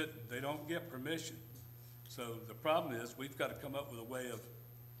 They don't get permission. So the problem is, we've got to come up with a way of,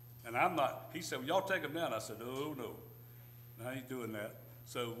 and I'm not, he said, well, y'all take them down. I said, oh, no, I ain't doing that.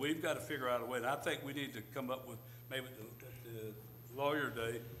 So we've got to figure out a way, and I think we need to come up with maybe the lawyer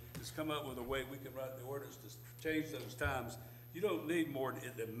day is come up with a way we can write the ordinance to change those times. You don't need more than,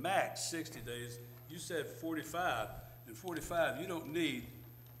 at the max, 60 days. You said 45, and 45, you don't need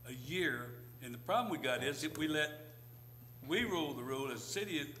a year. And the problem we got is if we rule the rule as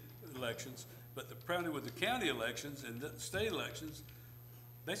city elections, but the problem with the county elections and the state elections,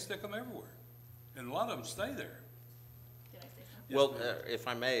 they stick them everywhere. And a lot of them stay there. Well, if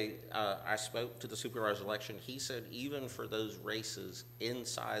I may, I spoke to the supervisor election. He said even for those races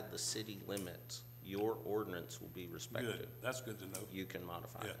inside the city limits, your ordinance will be respected. Good, that's good to know. You can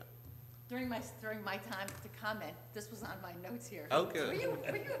modify that. During my time to comment, this was on my notes here. Oh, good. Were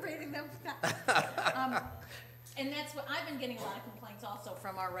you reading them? And that's what, I've been getting a lot of complaints also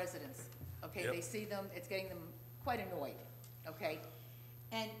from our residents. Okay, Yep. they see them, it's getting them quite annoyed, okay?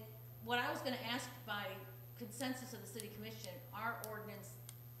 And what I was gonna ask by consensus of the city commission, our ordinance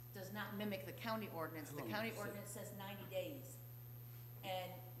does not mimic the county ordinance. The county ordinance says 90 days.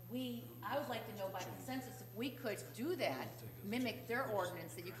 And I would like to know by consensus if we could do that, mimic their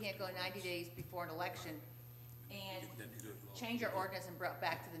ordinance, that you can't go 90 days before an election, and change our ordinance and brought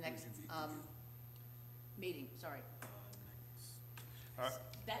back to the next, meeting, sorry. All right.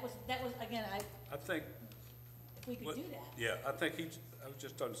 That was, again, I think, if we could do that. yeah, I think I was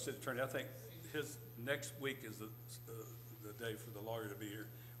just talking to the city attorney, I think his next week is the day for the lawyer to be here.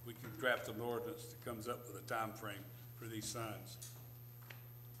 We can draft an ordinance that comes up with a time frame for these signs.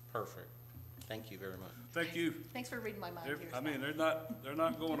 Perfect. Thank you very much. Thank you. Thanks for reading my mind here. I mean, they're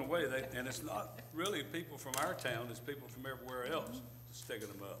not going away, and it's not really people from our town, it's people from everywhere else sticking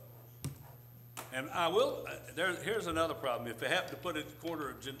them up. And I will, here's another problem. If they happen to put it at the corner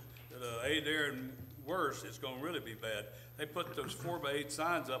of Adair and worse, it's gonna really be bad. They put those 4x8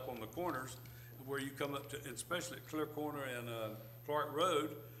 signs up on the corners where you come up to, especially at Clear Corner and Clark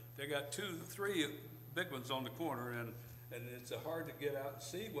Road. They got 2, 3 big ones on the corner, and it's hard to get out and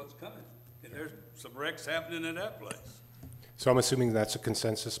see what's coming. And there's some wrecks happening in that place. So I'm assuming that's a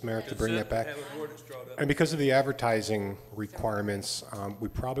consensus, Mayor, to bring that back? Have an ordinance drawn up. And because of the advertising requirements, we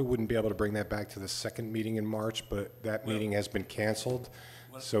probably wouldn't be able to bring that back to the second meeting in March, but that meeting has been canceled.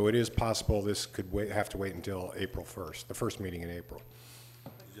 So it is possible this could have to wait until April 1st, the first meeting in April.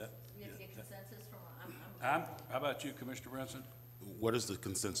 We have to get consensus from, How about you, Commissioner Brinson? What is the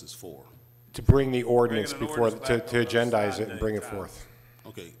consensus for? To bring the ordinance Bring an before, ordinance to back on those agendize side it and bring it days. forth.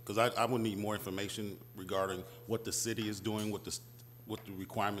 Okay, because I would need more information regarding what the city is doing, what the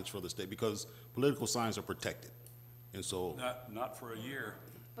requirements for the state, because political signs are protected. And so, Not for a year.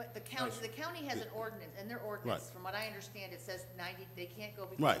 but the county has an ordinance, and their ordinance, from what I understand, it says 90, they can't go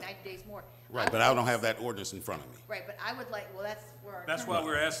between Right. 90 days more. right, but I don't have that ordinance in front of me. Right, but I would like, well, that's where our. That's attorney- why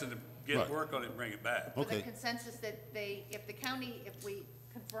we're asking to get Right. work on it and bring it back. For the Okay. consensus that if we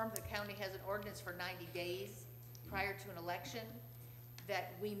confirm the county has an ordinance for 90 days prior to an election,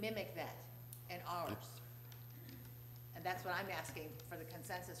 that we mimic that in ours. And that's what I'm asking for the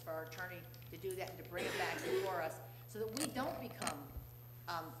consensus for our attorney to do that and to bring it back before us, so that we don't become,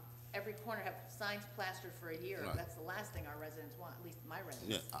 every corner have signs plastered for a year. Right. That's the last thing our residents want, at least my Yeah,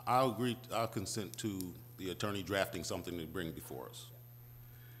 residents. I'll agree, I'll consent to the attorney drafting something to bring before us.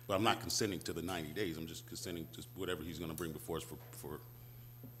 But I'm not consenting to the 90 days, I'm just consenting to whatever he's gonna bring before us for,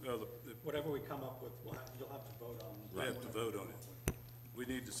 Well, Whatever we come up with, you'll have to vote on. we have to vote on it. We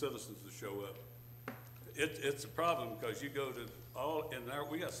need the citizens to show up. It's a problem because you go to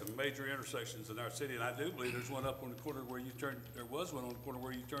we got some major intersections in our city, and I do believe there's one up on the corner where you turn, there was one on the corner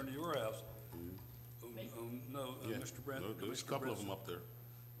where you turn to your house. yeah. Mr. Brent. There's a couple of them up there.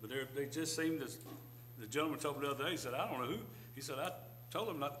 But they just seem to, the gentleman told me the other day, he said, I don't know who, he said, I told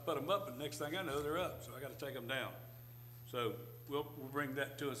him not to put them up, but the next thing I know, they're up, so I gotta take them down. So we'll bring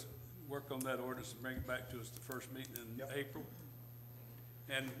that to us, work on that ordinance and bring it back to us the first meeting in April.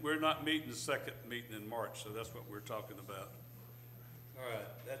 And we're not meeting the second meeting in March, so that's what we're talking about. All right,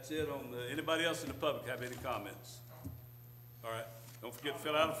 that's it on anybody else in the public have any comments? All right, don't forget to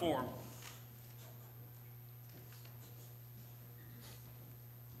fill out a form.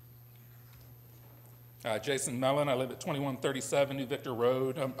 Jason Mellon, I live at 2137 New Victor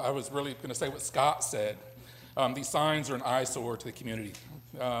Road. I was really going to say what Scott said. These signs are an eyesore to the community.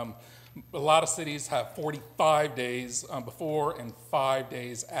 A lot of cities have 45 days before and 5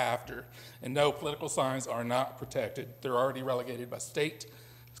 days after. And no, political signs are not protected. They're already relegated by state,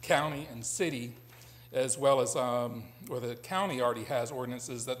 county, and city, as well as, or the county already has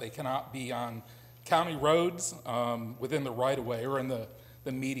ordinances that they cannot be on county roads within the right-of-way or in the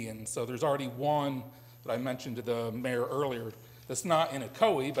median. So there's already one that I mentioned to the mayor earlier that's not in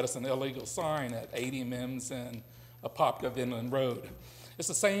Ocoee, but it's an illegal sign at 80 Mims and Apopka Inland Road. It's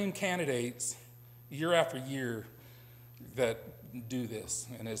the same candidates year after year that do this,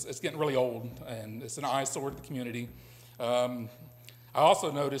 and it's getting really old, and it's an eyesore to the community. I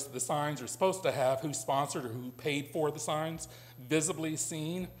also noticed the signs are supposed to have who sponsored or who paid for the signs visibly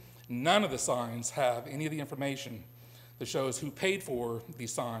seen. None of the signs have any of the information that shows who paid for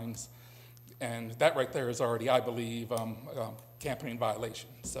these signs, and that right there is already, I believe, campaign violation.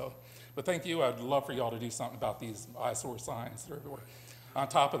 So, but thank you. I'd love for y'all to do something about these eyesore signs that are everywhere. On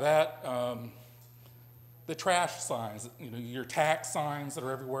top of that, the trash signs, you know, your tax signs that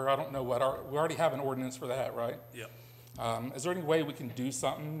are everywhere. I don't know we already have an ordinance for that, right? Yep. Is there any way we can do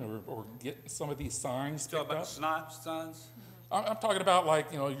something or get some of these signs picked up? Talk about snipe signs? I'm talking about,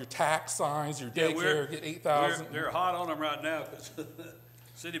 like, you know, your tax signs, your daycare, get 8,000. They're hot on them right now because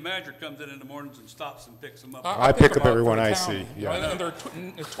city manager comes in the mornings and stops and picks them up. I pick up everyone for the I county. see, yeah. And they're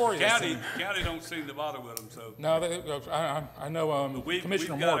notorious. County don't seem to bother with them, so. No, I know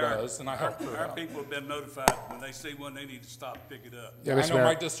Commissioner Moore does, and I help her Our out. people have been notified when they see one, they need to stop and pick it up. Yeah, I Mr. know Mayor.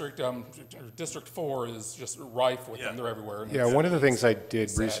 my district, District 4 is just rife with them. They're everywhere. and Yeah, it's- one of the things I did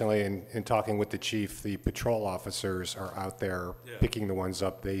it's sad. recently in talking with the chief, the patrol officers are out there picking the ones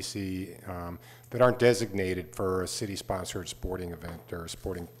up they see that aren't designated for a city-sponsored sporting event or a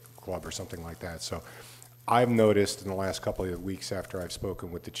sporting club or something like that. So I've noticed in the last couple of weeks after I've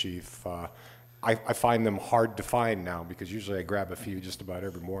spoken with the chief, I find them hard to find now because usually I grab a few just about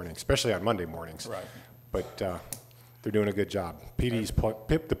every morning, especially on Monday mornings. Right. But they're doing a good job.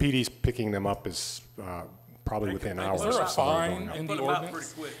 The PD's picking them up is probably within hours. Is there a somewhere fine going. in the Put them out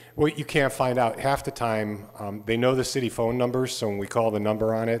ordinance? pretty quick. Well, you can't find out. Half the time, they know the city phone numbers, so when we call the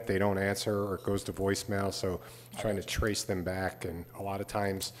number on it, they don't answer or it goes to voicemail, so trying to trace them back, and a lot of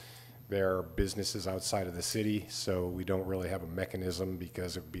times they're businesses outside of the city, so we don't really have a mechanism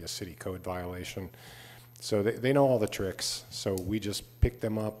because it would be a city code violation. So they know all the tricks, so we just pick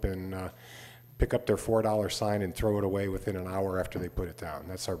them up and pick up their $4 sign and throw it away within an hour after they put it down.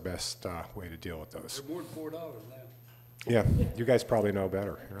 That's our best way to deal with those. They're more than $4 now. Yeah, you guys probably know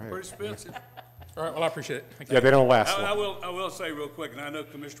better, right? Pretty expensive. All right, well, I appreciate it. Thank you. Yeah, they don't last I long. will say real quick, and I know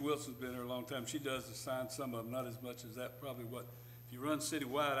Commissioner Wilson's been there a long time. She does assign some of them, not as much as that. Probably what, if you run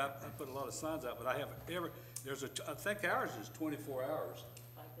citywide, I put a lot of signs out, but I haven't ever, I think ours is 24 hours.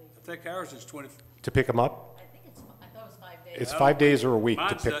 I think ours is 20. To pick them up? I thought it was 5 days. It's 5 days or a week to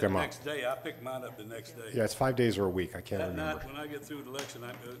Mine's pick that them up. next day. I pick mine up the next day. Yeah, it's 5 days or a week, I can't That remember. night, when I get through the election,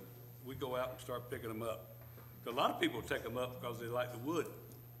 we go out and start picking them up. A lot of people take them up because they like the wood.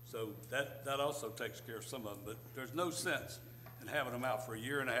 So that also takes care of some of them. But there's no sense in having them out for a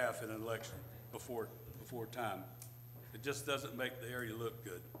year and a half in an election before time. It just doesn't make the area look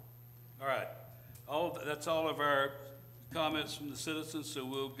good. All right. That's all of our comments from the citizens, so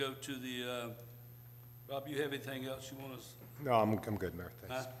we'll go to the, Rob, you have anything else you want us? No, I'm good, Mayor,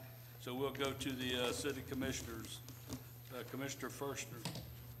 thanks. So we'll go to the city commissioners. Commissioner Firstner.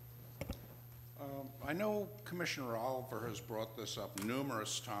 I know Commissioner Oliver has brought this up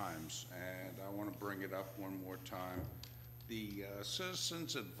numerous times, and I want to bring it up one more time. The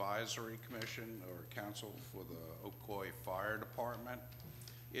Citizens Advisory Commission, or Council for the Ocoee Fire Department,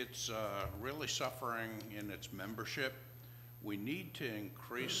 it's really suffering in its membership. We need to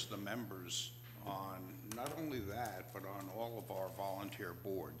increase the members on not only that, but on all of our volunteer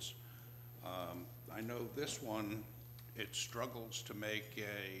boards. I know this one, it struggles to make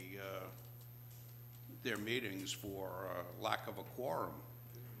their meetings for lack of a quorum.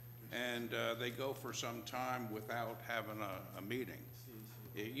 And they go for some time without having a meeting.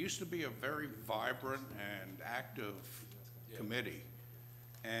 It used to be a very vibrant and active committee,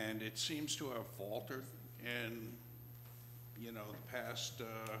 and it seems to have faltered in, the past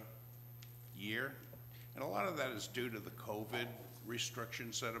year. And a lot of that is due to the COVID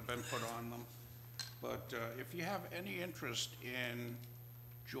restrictions that have been put on them. But if you have any interest in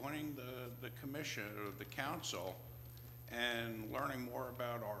joining the commission or the council and learning more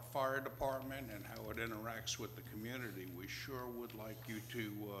about our fire department and how it interacts with the community, we sure would like you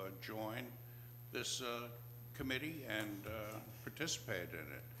to join this committee and participate in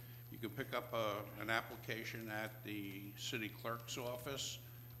it. You can pick up an application at the city clerk's office,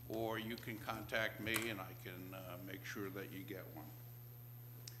 or you can contact me and I can make sure that you get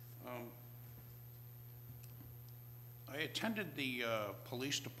one. I attended the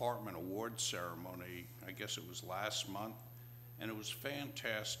police department awards ceremony, I guess it was last month, and it was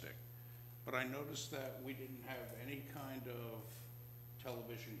fantastic. But I noticed that we didn't have any kind of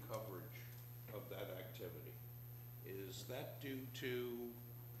television coverage of that activity. Is that due to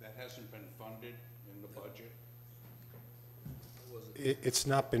that hasn't been funded in the budget? It's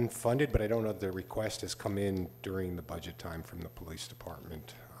not been funded, but I don't know if the request has come in during the budget time from the police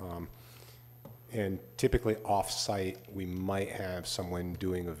department. And typically off-site, we might have someone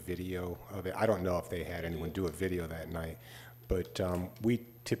doing a video of it. I don't know if they had anyone do a video that night, but we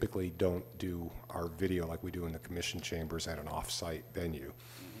typically don't do our video like we do in the commission chambers at an off-site venue.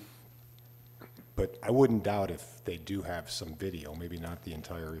 But I wouldn't doubt if they do have some video, maybe not the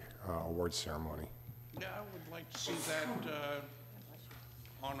entire awards ceremony. Yeah, I would like to see that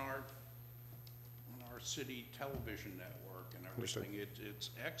on our city television network and everything. It's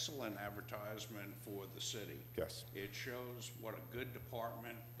excellent advertisement for the city. Yes. It shows what a good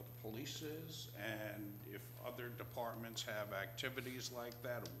department the police is, and if other departments have activities like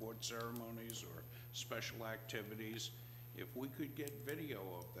that, award ceremonies or special activities, if we could get video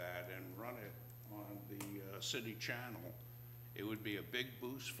of that and run it on the city channel, it would be a big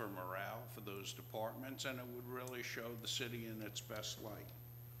boost for morale for those departments, and it would really show the city in its best light.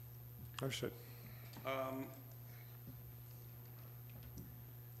 Understood.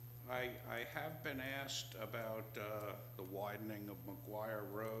 I have been asked about the widening of McGuire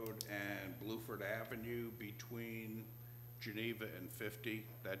Road and Bluford Avenue between Geneva and 50,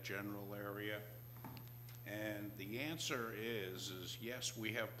 that general area. And the answer is yes,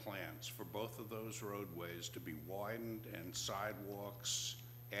 we have plans for both of those roadways to be widened and sidewalks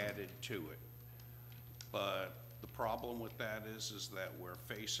added to it. But the problem with that is that we're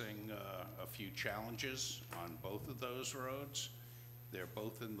facing a few challenges on both of those roads. They're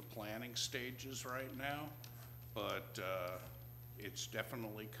both in the planning stages right now, but it's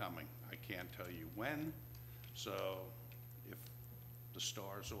definitely coming. I can't tell you when, so if the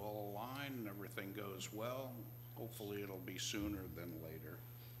stars all align and everything goes well, hopefully it'll be sooner than later.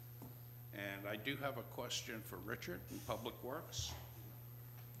 And I do have a question for Richard in Public Works.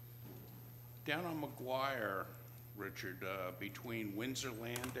 Down on McGuire, Richard, between Windsor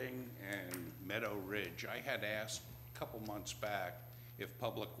Landing and Meadow Ridge, I had asked a couple months back if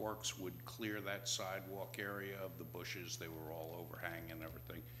Public Works would clear that sidewalk area of the bushes. They were all overhanging and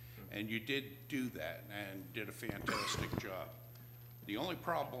everything. And you did do that and did a fantastic job. The only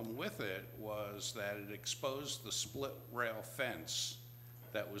problem with it was that it exposed the split rail fence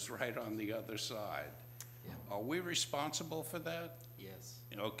that was right on the other side. Yeah. Are we responsible for that? Yes.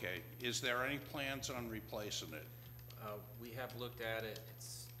 Okay. Is there any plans on replacing it? We have looked at it.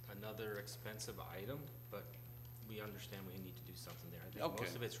 It's another expensive item, but we understand we need to do something there. I think Okay.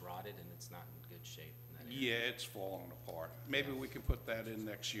 most of it's rotted and it's not in good shape in that area. Yeah, it's falling apart. Maybe we can put that in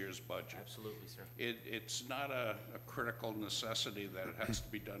next year's budget. Absolutely, sir. It's not a critical necessity that it has to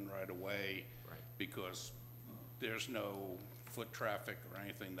be done right away. Right. Because there's no foot traffic or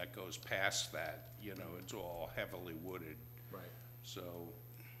anything that goes past that. You know, it's all heavily wooded. Right. So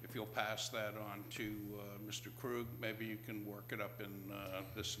if you'll pass that on to Mr. Krug, maybe you can work it up in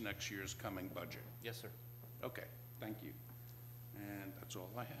this next year's coming budget. Yes, sir. Okay, thank you. And that's all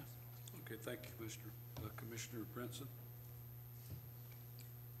I have. Okay, thank you, Commissioner. Commissioner Brinson?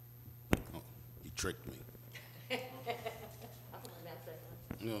 Oh, you tricked me.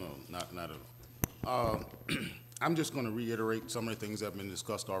 No, not at all. I'm just going to reiterate some of the things that have been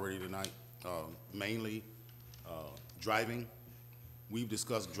discussed already tonight, mainly driving. We've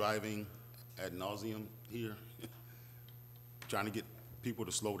discussed driving ad nauseum here, trying to get people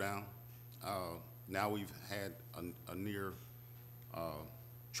to slow down. Now we've had a near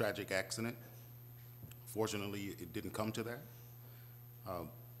tragic accident. Fortunately, it didn't come to that.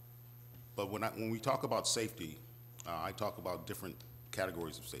 But when we talk about safety, I talk about different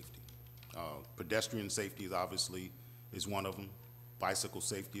categories of safety. Pedestrian safety is one of them. Bicycle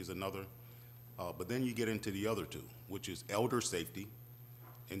safety is another. But then you get into the other two, which is elder safety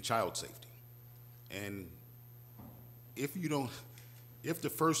and child safety. And if the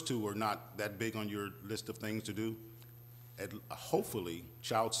first two are not that big on your list of things to do, hopefully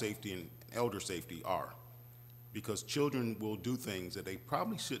child safety and elder safety are. Because children will do things that they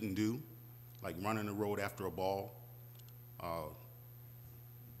probably shouldn't do, like running the road after a ball,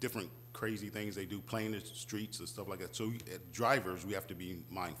 different crazy things they do, playing in the streets and stuff like that. So drivers, we have to be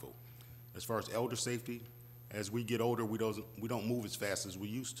mindful. As far as elder safety, as we get older, we don't move as fast as we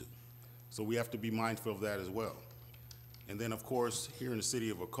used to. So we have to be mindful of that as well. And then, of course, here in the city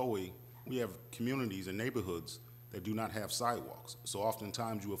of Ocoee, we have communities and neighborhoods that do not have sidewalks. So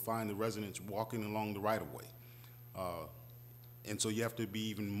oftentimes you will find the residents walking along the right-of-way. And so you have to be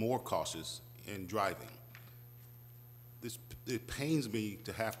even more cautious in driving. It pains me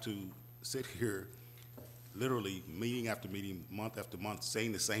to have to sit here literally meeting after meeting, month after month,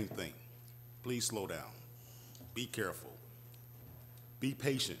 saying the same thing. Please slow down. Be careful. Be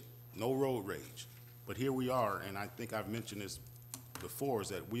patient. No road rage. But here we are, and I think I've mentioned this before, is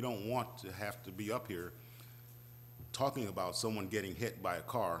that we don't want to have to be up here talking about someone getting hit by a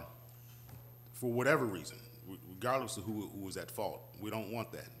car for whatever reason, regardless of who was at fault. We don't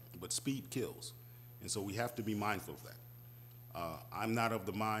want that, but speed kills, and so we have to be mindful of that. I'm not of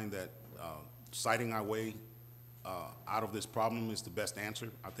the mind that citing our way out of this problem is the best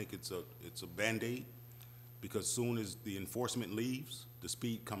answer. I think it's a Band-Aid, because soon as the enforcement leaves, the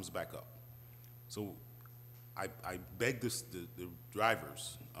speed comes back up. So I beg the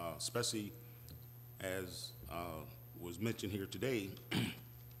drivers, especially as was mentioned here today,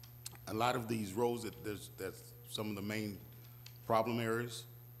 a lot of these roads that's some of the main problem areas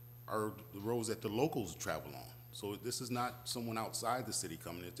are the roads that the locals travel on. So this is not someone outside the city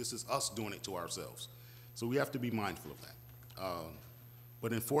coming in. This is us doing it to ourselves. So we have to be mindful of that.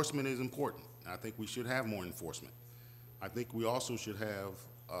 But enforcement is important. I think we should have more enforcement. I think we also should have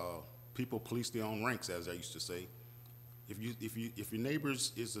people police their own ranks, as I used to say. If your neighbor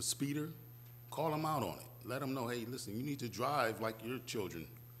is a speeder, call them out on it. Let them know, hey, listen, you need to drive like your children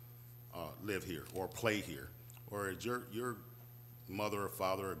live here or play here, or your mother or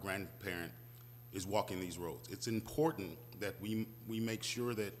father or grandparent is walking these roads. It's important that we make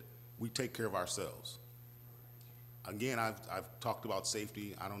sure that we take care of ourselves. Again, I've talked about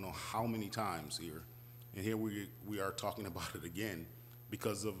safety I don't know how many times here, and here we are talking about it again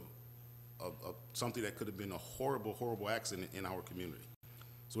because of something that could have been a horrible, horrible accident in our community.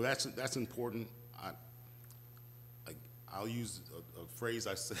 So that's important. I'll use a phrase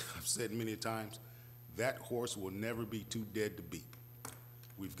I've said many times. That horse will never be too dead to beat.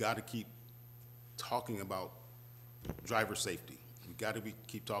 We've got to keep talking about driver safety. We've got to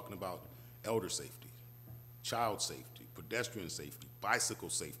keep talking about elder safety, child safety, pedestrian safety, bicycle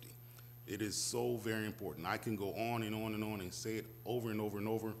safety. It is so very important. I can go on and on and on and say it over and over and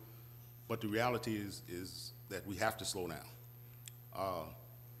over, but the reality is that we have to slow down.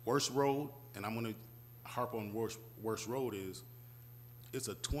 Worst road, and I'm going to harp on worst road, is it's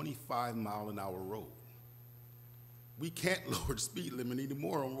a 25-mile-an-hour road. We can't lower the speed limit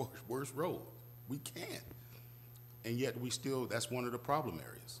anymore on worst road. We can't. And yet that's one of the problem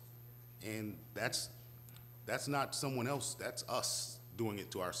areas. And that's not someone else, that's us doing it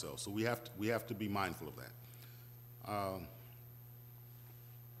to ourselves. So we have to be mindful of that.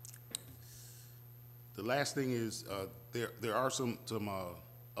 The last thing is there are some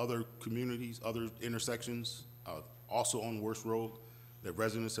other communities, other intersections, also on Worst Road that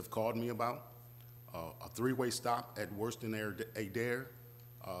residents have called me about. A three-way stop at Worston Adair.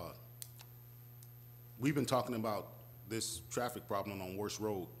 We've been talking about this traffic problem on Worst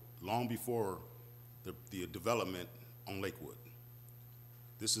Road long before the development on Lakewood.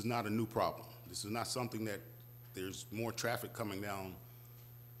 This is not a new problem. This is not something that there's more traffic coming down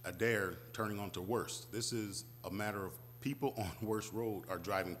Adair turning onto Worst. This is a matter of people on Worst Road are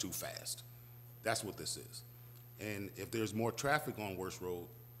driving too fast. That's what this is. And if there's more traffic on Worst Road,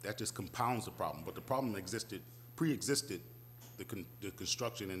 that just compounds the problem. But the problem pre-existed the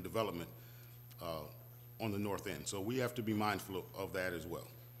construction and development on the north end. So we have to be mindful of that as well.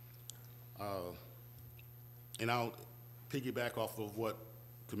 And I'll piggyback off of what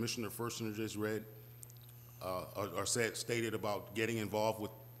Commissioner Ferstner just read or stated about getting involved with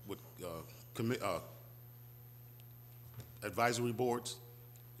advisory boards.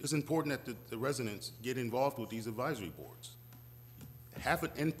 It's important that the residents get involved with these advisory boards. Have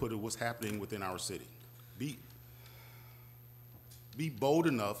an input of what's happening within our city. Be bold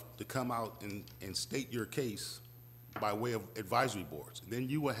enough to come out and state your case by way of advisory boards. Then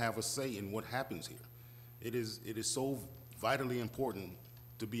you will have a say in what happens here. It is so vitally important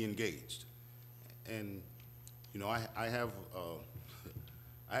to be engaged. And you know, I have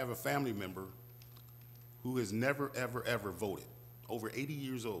a family member who has never, ever, ever voted. Over 80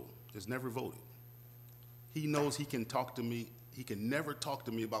 years old, has never voted. He knows he can talk to me. He can never talk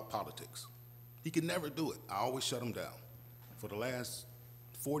to me about politics. He can never do it. I always shut him down. For the last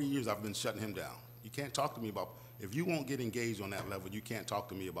 40 years, I've been shutting him down. You can't talk to me about, if you won't get engaged on that level, you can't talk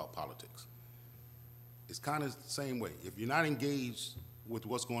to me about politics. It's kind of the same way. If you're not engaged with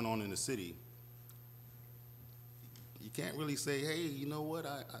what's going on in the city, you can't really say, hey, you know what,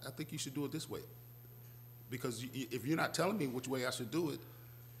 I think you should do it this way. Because if you're not telling me which way I should do it,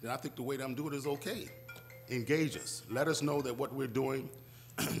 then I think the way that I'm doing it is okay. Engage us. Let us know that what we're doing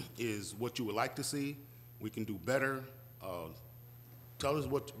is what you would like to see. We can do better. Tell us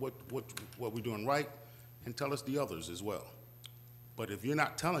what we're doing right, and tell us the others as well. But if you're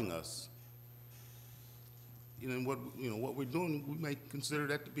not telling us, what we're doing, we may consider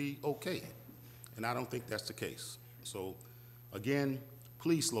that to be okay, and I don't think that's the case. So, again,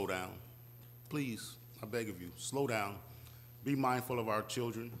 please slow down. Please, I beg of you, slow down. Be mindful of our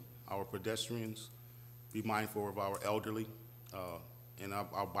children, our pedestrians. Be mindful of our elderly and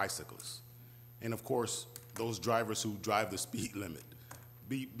our bicyclists. And of course, those drivers who drive the speed limit.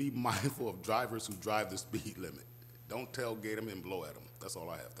 Be mindful of drivers who drive the speed limit. Don't tailgate them and blow at them. That's all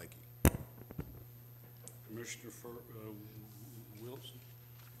I have. Thank you. Commissioner Wilson?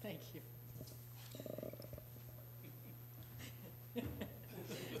 Thank you.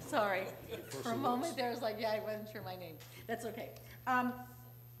 Sorry, for a moment there, I was like, yeah, I wasn't sure my name. That's okay.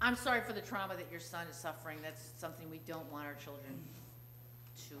 I'm sorry for the trauma that your son is suffering. That's something we don't want our children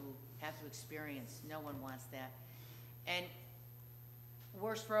to have to experience. No one wants that. And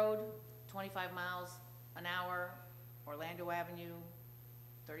worst road, 25 miles an hour, Orlando Avenue,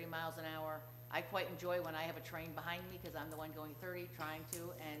 30 miles an hour. I quite enjoy when I have a train behind me because I'm the one going 30, trying to,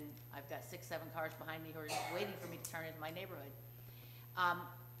 and I've got 6, 7 cars behind me who are just waiting for me to turn into my neighborhood.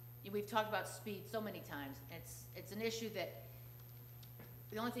 We've talked about speed so many times. It's an issue that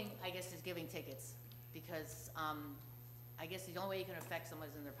the only thing, I guess, is giving tickets because I guess the only way you can affect someone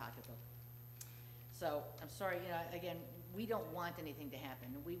is in their pocketbook. So I'm sorry, you know, again, we don't want anything to happen.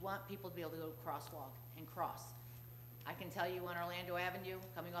 We want people to be able to go crosswalk and cross. I can tell you on Orlando Avenue,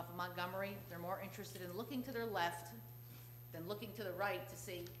 coming off of Montgomery, they're more interested in looking to their left than looking to the right to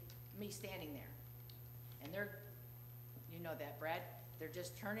see me standing there. And they're, you know that, Brad, they're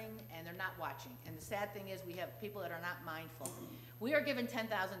just turning and they're not watching. And the sad thing is we have people that are not mindful. We are given $10,000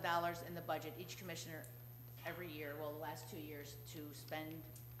 in the budget, each commissioner every year, well, the last 2 years, to spend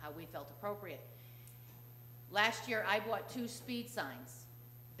how we felt appropriate. Last year, I bought 2 speed signs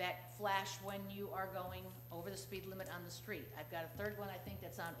that flash when you are going over the speed limit on the street. I've got a third one, I think,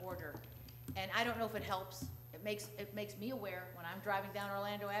 that's on order. And I don't know if it helps. It makes me aware when I'm driving down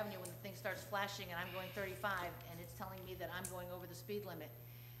Orlando Avenue when the thing starts flashing and I'm going 35 and it's telling me that I'm going over the speed limit.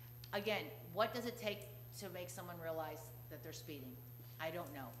 Again, what does it take to make someone realize that they're speeding? I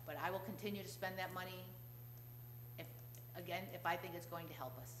don't know, but I will continue to spend that money if I think it's going to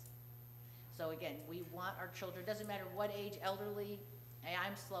help us. So again, we want our children, doesn't matter what age, elderly, hey,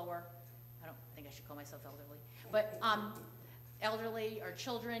 I'm slower. I don't think I should call myself elderly, but elderly or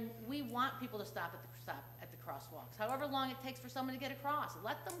children, we want people to stop at the crosswalks. However long it takes for someone to get across,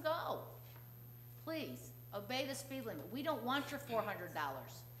 let them go. Please, obey the speed limit. We don't want your $400,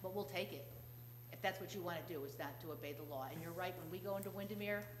 but we'll take it. If that's what you want to do, is not to obey the law. And you're right, when we go into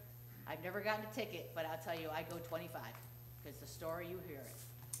Windermere, I've never gotten a ticket, but I'll tell you, I go 25, because the story, you hear it,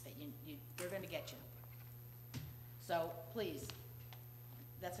 that they're going to get you. So please,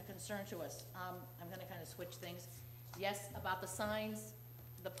 that's a concern to us. I'm going to kind of switch things. Yes, about the signs,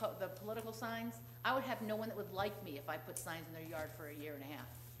 the political signs, I would have no one that would like me if I put signs in their yard for a year and a half.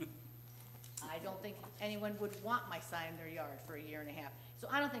 I don't think anyone would want my sign in their yard for a year and a half. So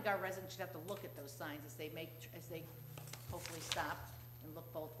I don't think our residents should have to look at those signs as they hopefully stop and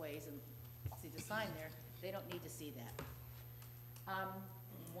look both ways and see the sign there. They don't need to see that.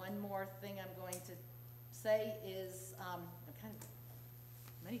 One more thing I'm going to say is, I'm kind of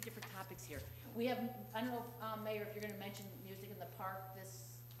many different topics here. We have, I don't know, Mayor, if you're going to mention music in the park this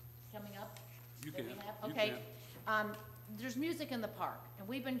coming up? You can. Okay. There's music in the park, and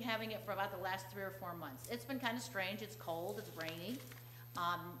we've been having it for about the last 3 or 4 months. It's been kind of strange. It's cold. It's rainy.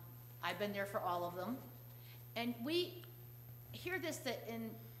 I've been there for all of them. And we hear this, that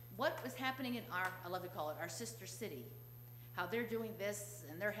in what was happening in our, I love to call it, our sister city, how they're doing this,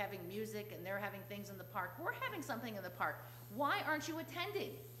 and they're having music, and they're having things in the park. We're having something in the park. Why aren't you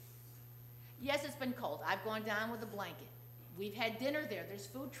attending? Yes, it's been cold. I've gone down with a blanket. We've had dinner there. There's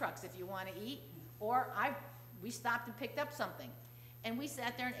food trucks if you want to eat. Or we stopped and picked up something. And we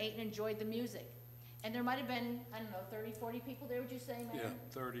sat there and ate and enjoyed the music. And there might have been, I don't know, 30, 40 people there, would you say, Mary? Yeah,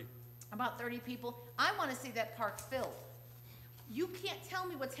 30. About 30 people. I want to see that park filled. You can't tell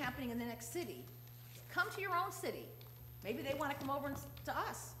me what's happening in the next city. Come to your own city. Maybe they want to come over to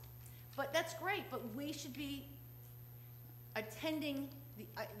us. But that's great, but we should be attending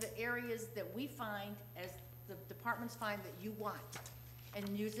the areas that we find, as the departments find that you want. And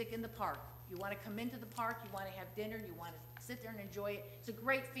music in the park. You want to come into the park, you want to have dinner, you want to sit there and enjoy it. It's a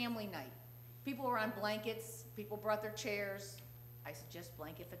great family night. People were on blankets, people brought their chairs. I suggest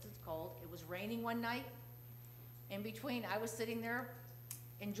blanket if it's cold. It was raining one night. In between, I was sitting there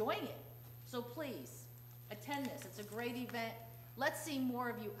enjoying it. So please, attend this. It's a great event. Let's see more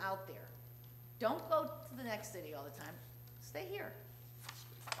of you out there. Don't go to the next city all the time. Stay here.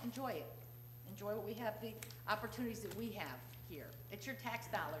 Enjoy it. Enjoy what we have, the opportunities that we have here. It's your tax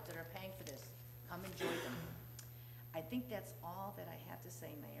dollars that are paying for this. Come enjoy them. I think that's all that I have to say,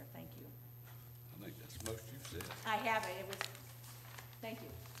 Mayor. Thank you. I think that's most you've said. I have it. It was, thank you.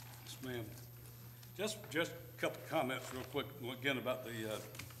 Yes, ma'am. Just a couple comments real quick, again, about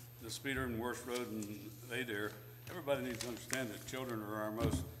the speeder and Worst Road and there. Everybody needs to understand that children are our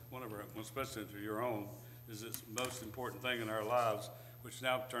most one of our, especially to your own, is its most important thing in our lives, which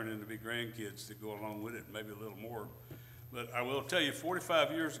now turned into be grandkids that go along with it, maybe a little more. But I will tell you,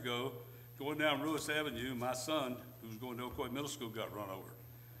 45 years ago, going down Lewis Avenue, my son, who was going to Ocoee Middle School, got run over.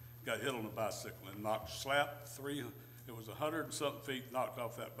 Got hit on a bicycle and it was 100 and something feet knocked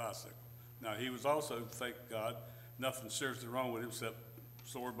off that bicycle. Now, he was also, thank God, nothing seriously wrong with him except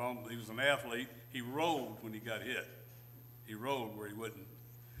sore bone. He was an athlete. He rolled when he got hit. He rolled where he wouldn't.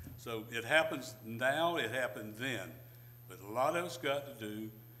 So it happens now, it happened then. But a lot of it's got to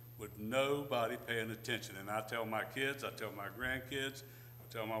do with nobody paying attention. And I tell my kids, I tell my grandkids,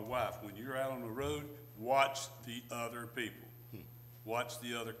 I tell my wife, when you're out on the road, watch the other people. Watch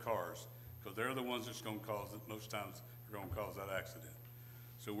the other cars, because they're the ones that's going to cause it, most times are going to cause that accident.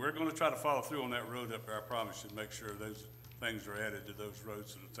 So we're going to try to follow through on that road up there, I promise you, and make sure those things are added to those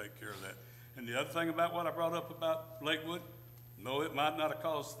roads that'll take care of that. And the other thing about what I brought up about Lakewood, no, it might not have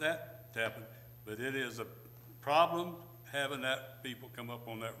caused that to happen, but it is a problem having that people come up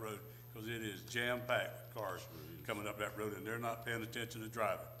on that road, because it is jam-packed with cars coming up that road, and they're not paying attention to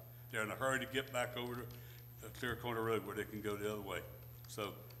driving. They're in a hurry to get back over to a clear corner road where they can go the other way.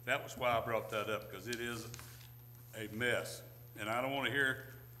 So that was why I brought that up, because it is a mess. And I don't want to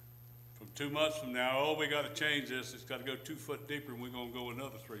hear from 2 months from now, oh, we got to change this. It's got to go 2 foot deeper, and we're going to go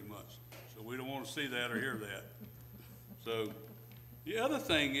another 3 months. So we don't want to see that or hear that. So the other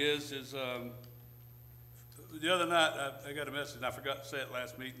thing is the other night, I got a message, and I forgot to say it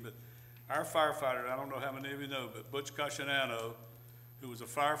last meeting, but our firefighter, I don't know how many of you know, but Butch Casciano, who was a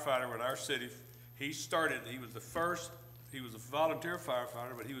firefighter with our city, he was a volunteer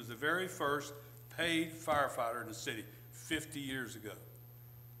firefighter, but he was the very first paid firefighter in the city 50 years ago.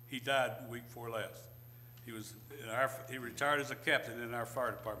 He died the week before last. He retired as a captain in our fire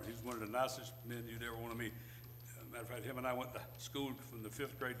department. He was one of the nicest men you'd ever want to meet. Matter of fact, him and I went to school from the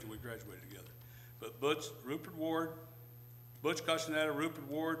 5th grade till we graduated together. But Butch Casciano, Rupert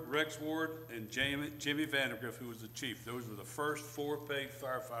Ward, Rex Ward, and Jimmy Vandergriff, who was the chief. Those were the first 4 paid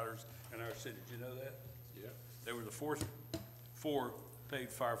firefighters in our city. Did you know that? Yeah. They were the four paid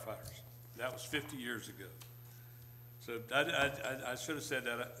firefighters. That was 50 years ago. So I should have said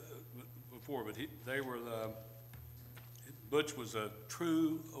that before, but Butch was a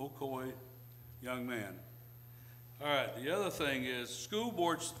true Ocoee young man. All right, the other thing is school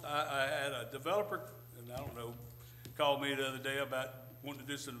boards. I had a developer, and I don't know, called me the other day about wanting to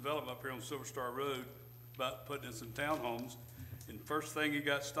do some development up here on Silver Star Road about putting in some townhomes. And first thing he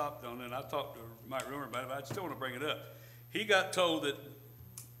got stopped on, and I talked to Mike Rumor about it, but I still want to bring it up. He got told that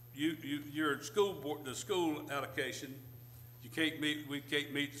your school board, the school allocation, we can't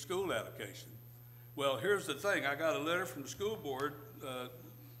meet the school allocation. Well, here's the thing. I got a letter from the school board.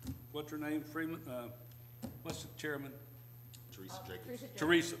 What's her name? Freeman. What's the chairman? Teresa Jacobs.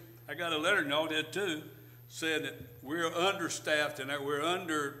 Teresa. I got a letter, and y'all did too, saying that we're understaffed and that we're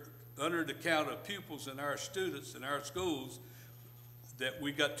under the count of pupils in our students in our schools, that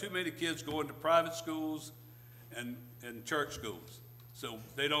we got too many kids going to private schools and church schools. So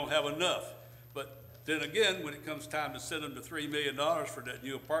they don't have enough. But then again, when it comes time to send them to $3 million for that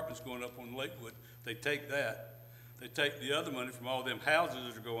new apartments going up on Lakewood, they take that. They take the other money from all them houses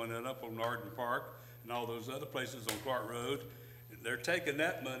that are going up on Arden Park and all those other places on Clark Road. They're taking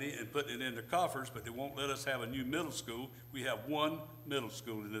that money and putting it in their coffers, but they won't let us have a new middle school. We have 1 middle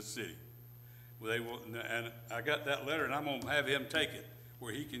school in this city. Well, and I got that letter, and I'm going to have him take it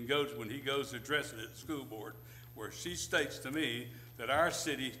where he can go when he goes to address it at the school board, where she states to me that our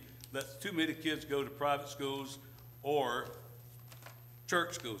city lets too many kids go to private schools or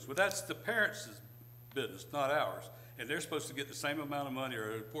church schools. Well, that's the parents' business, not ours. And they're supposed to get the same amount of money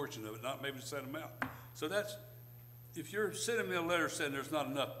or a portion of it, not maybe the same amount. So that's, if you're sending me a letter saying there's not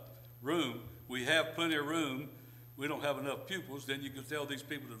enough room, we have plenty of room, we don't have enough pupils, then you can tell these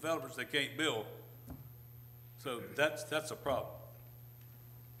people, developers, they can't build. So that's a problem.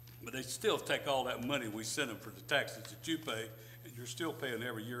 But they still take all that money we send them for the taxes that you pay, and you're still paying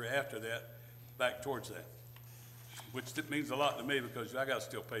every year after that back towards that, which means a lot to me because I got to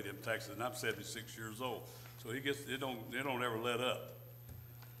still pay them taxes, and I'm 76 years old. So they don't ever let up.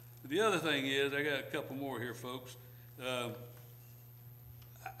 The other thing is, I got a couple more here, folks. I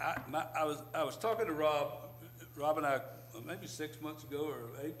was talking to Rob and I maybe 6 months ago or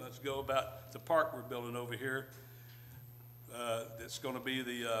 8 months ago about the park we're building over here. It's going to be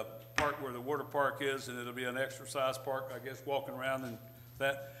the park where the water park is, and it'll be an exercise park, I guess, walking around and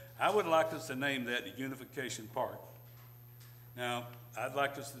that. I would like us to name that the Unification Park. Now, I'd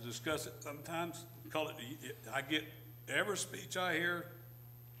like us to discuss it sometimes, call it, I get every speech I hear,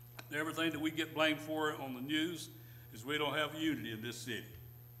 everything that we get blamed for on the news is we don't have unity in this city.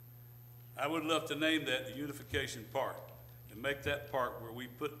 I would love to name that the Unification Park and make that park where we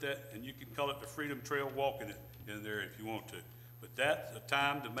put that, and you can call it the Freedom Trail walking it in there if you want to. But that's the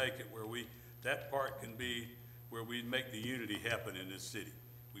time to make it where that park can be where we make the unity happen in this city.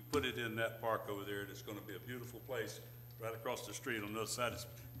 We put it in that park over there, and it's gonna be a beautiful place right across the street on the other side.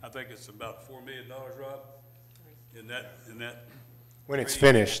 I think it's about $4 million, Rob, in that. When it's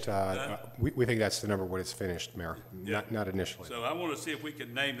finished, we think that's the number when it's finished, Mayor, not initially. So I want to see if we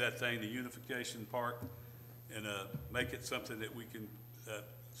can name that thing the Unification Park and make it something that we can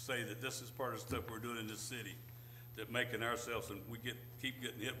say that this is part of the stuff we're doing in this city, that making ourselves, and we keep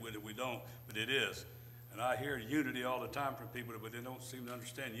getting hit with it, we don't, but it is. And I hear unity all the time from people, but they don't seem to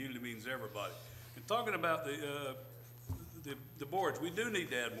understand unity means everybody. And talking about the boards, we do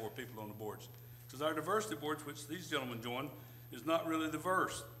need to add more people on the boards, because our diversity boards, which these gentlemen joined, is not really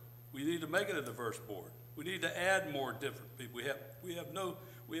diverse. We need to make it a diverse board. We need to add more different people. We have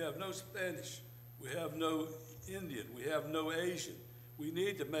no Spanish. We have no Indian. We have no Asian. We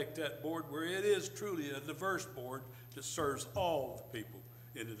need to make that board where it is truly a diverse board that serves all the people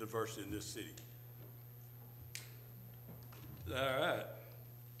in the diversity in this city. All right.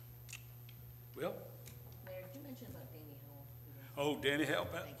 Well. Mayor, did you mention about Danny Howell? Oh, Danny Howell.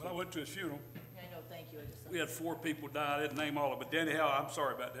 Well, I went to his funeral. I know, thank you. We had 4 people die. I didn't name all of them, but Danny Howell, I'm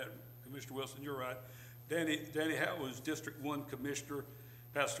sorry about that, Commissioner Wilson, you're right. Danny Howell was District 1 Commissioner,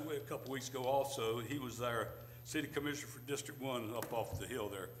 passed away a couple weeks ago also. He was our City Commissioner for District 1 up off the hill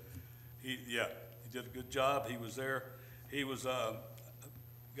there. He did a good job. He was there. He was,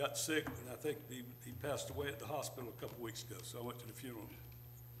 got sick, and I think he passed away at the hospital a couple weeks ago. So I went to the funeral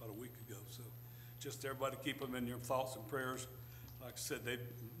about a week ago. So just everybody keep him in your thoughts and prayers. Like I said,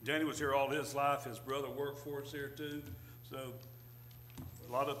 Danny was here all his life. His brother worked for us here too. So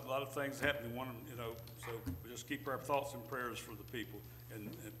a lot of things happening. So we just keep our thoughts and prayers for the people and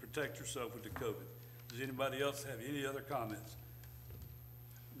protect yourself with the COVID. Does anybody else have any other comments?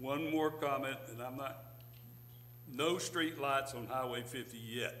 One more comment, and no street lights on Highway 50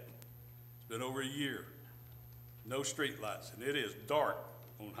 yet. It's been over a year. No street lights, and it is dark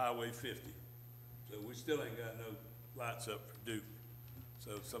on Highway 50. So we still ain't got no lights up for Duke.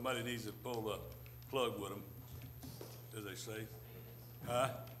 So somebody needs to pull the plug with them, as they say. Huh?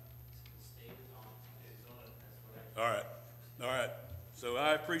 All right. So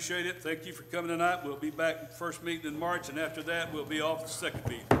I appreciate it. Thank you for coming tonight. We'll be back first meeting in March, and after that, we'll be off the second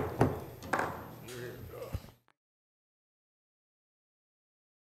meeting.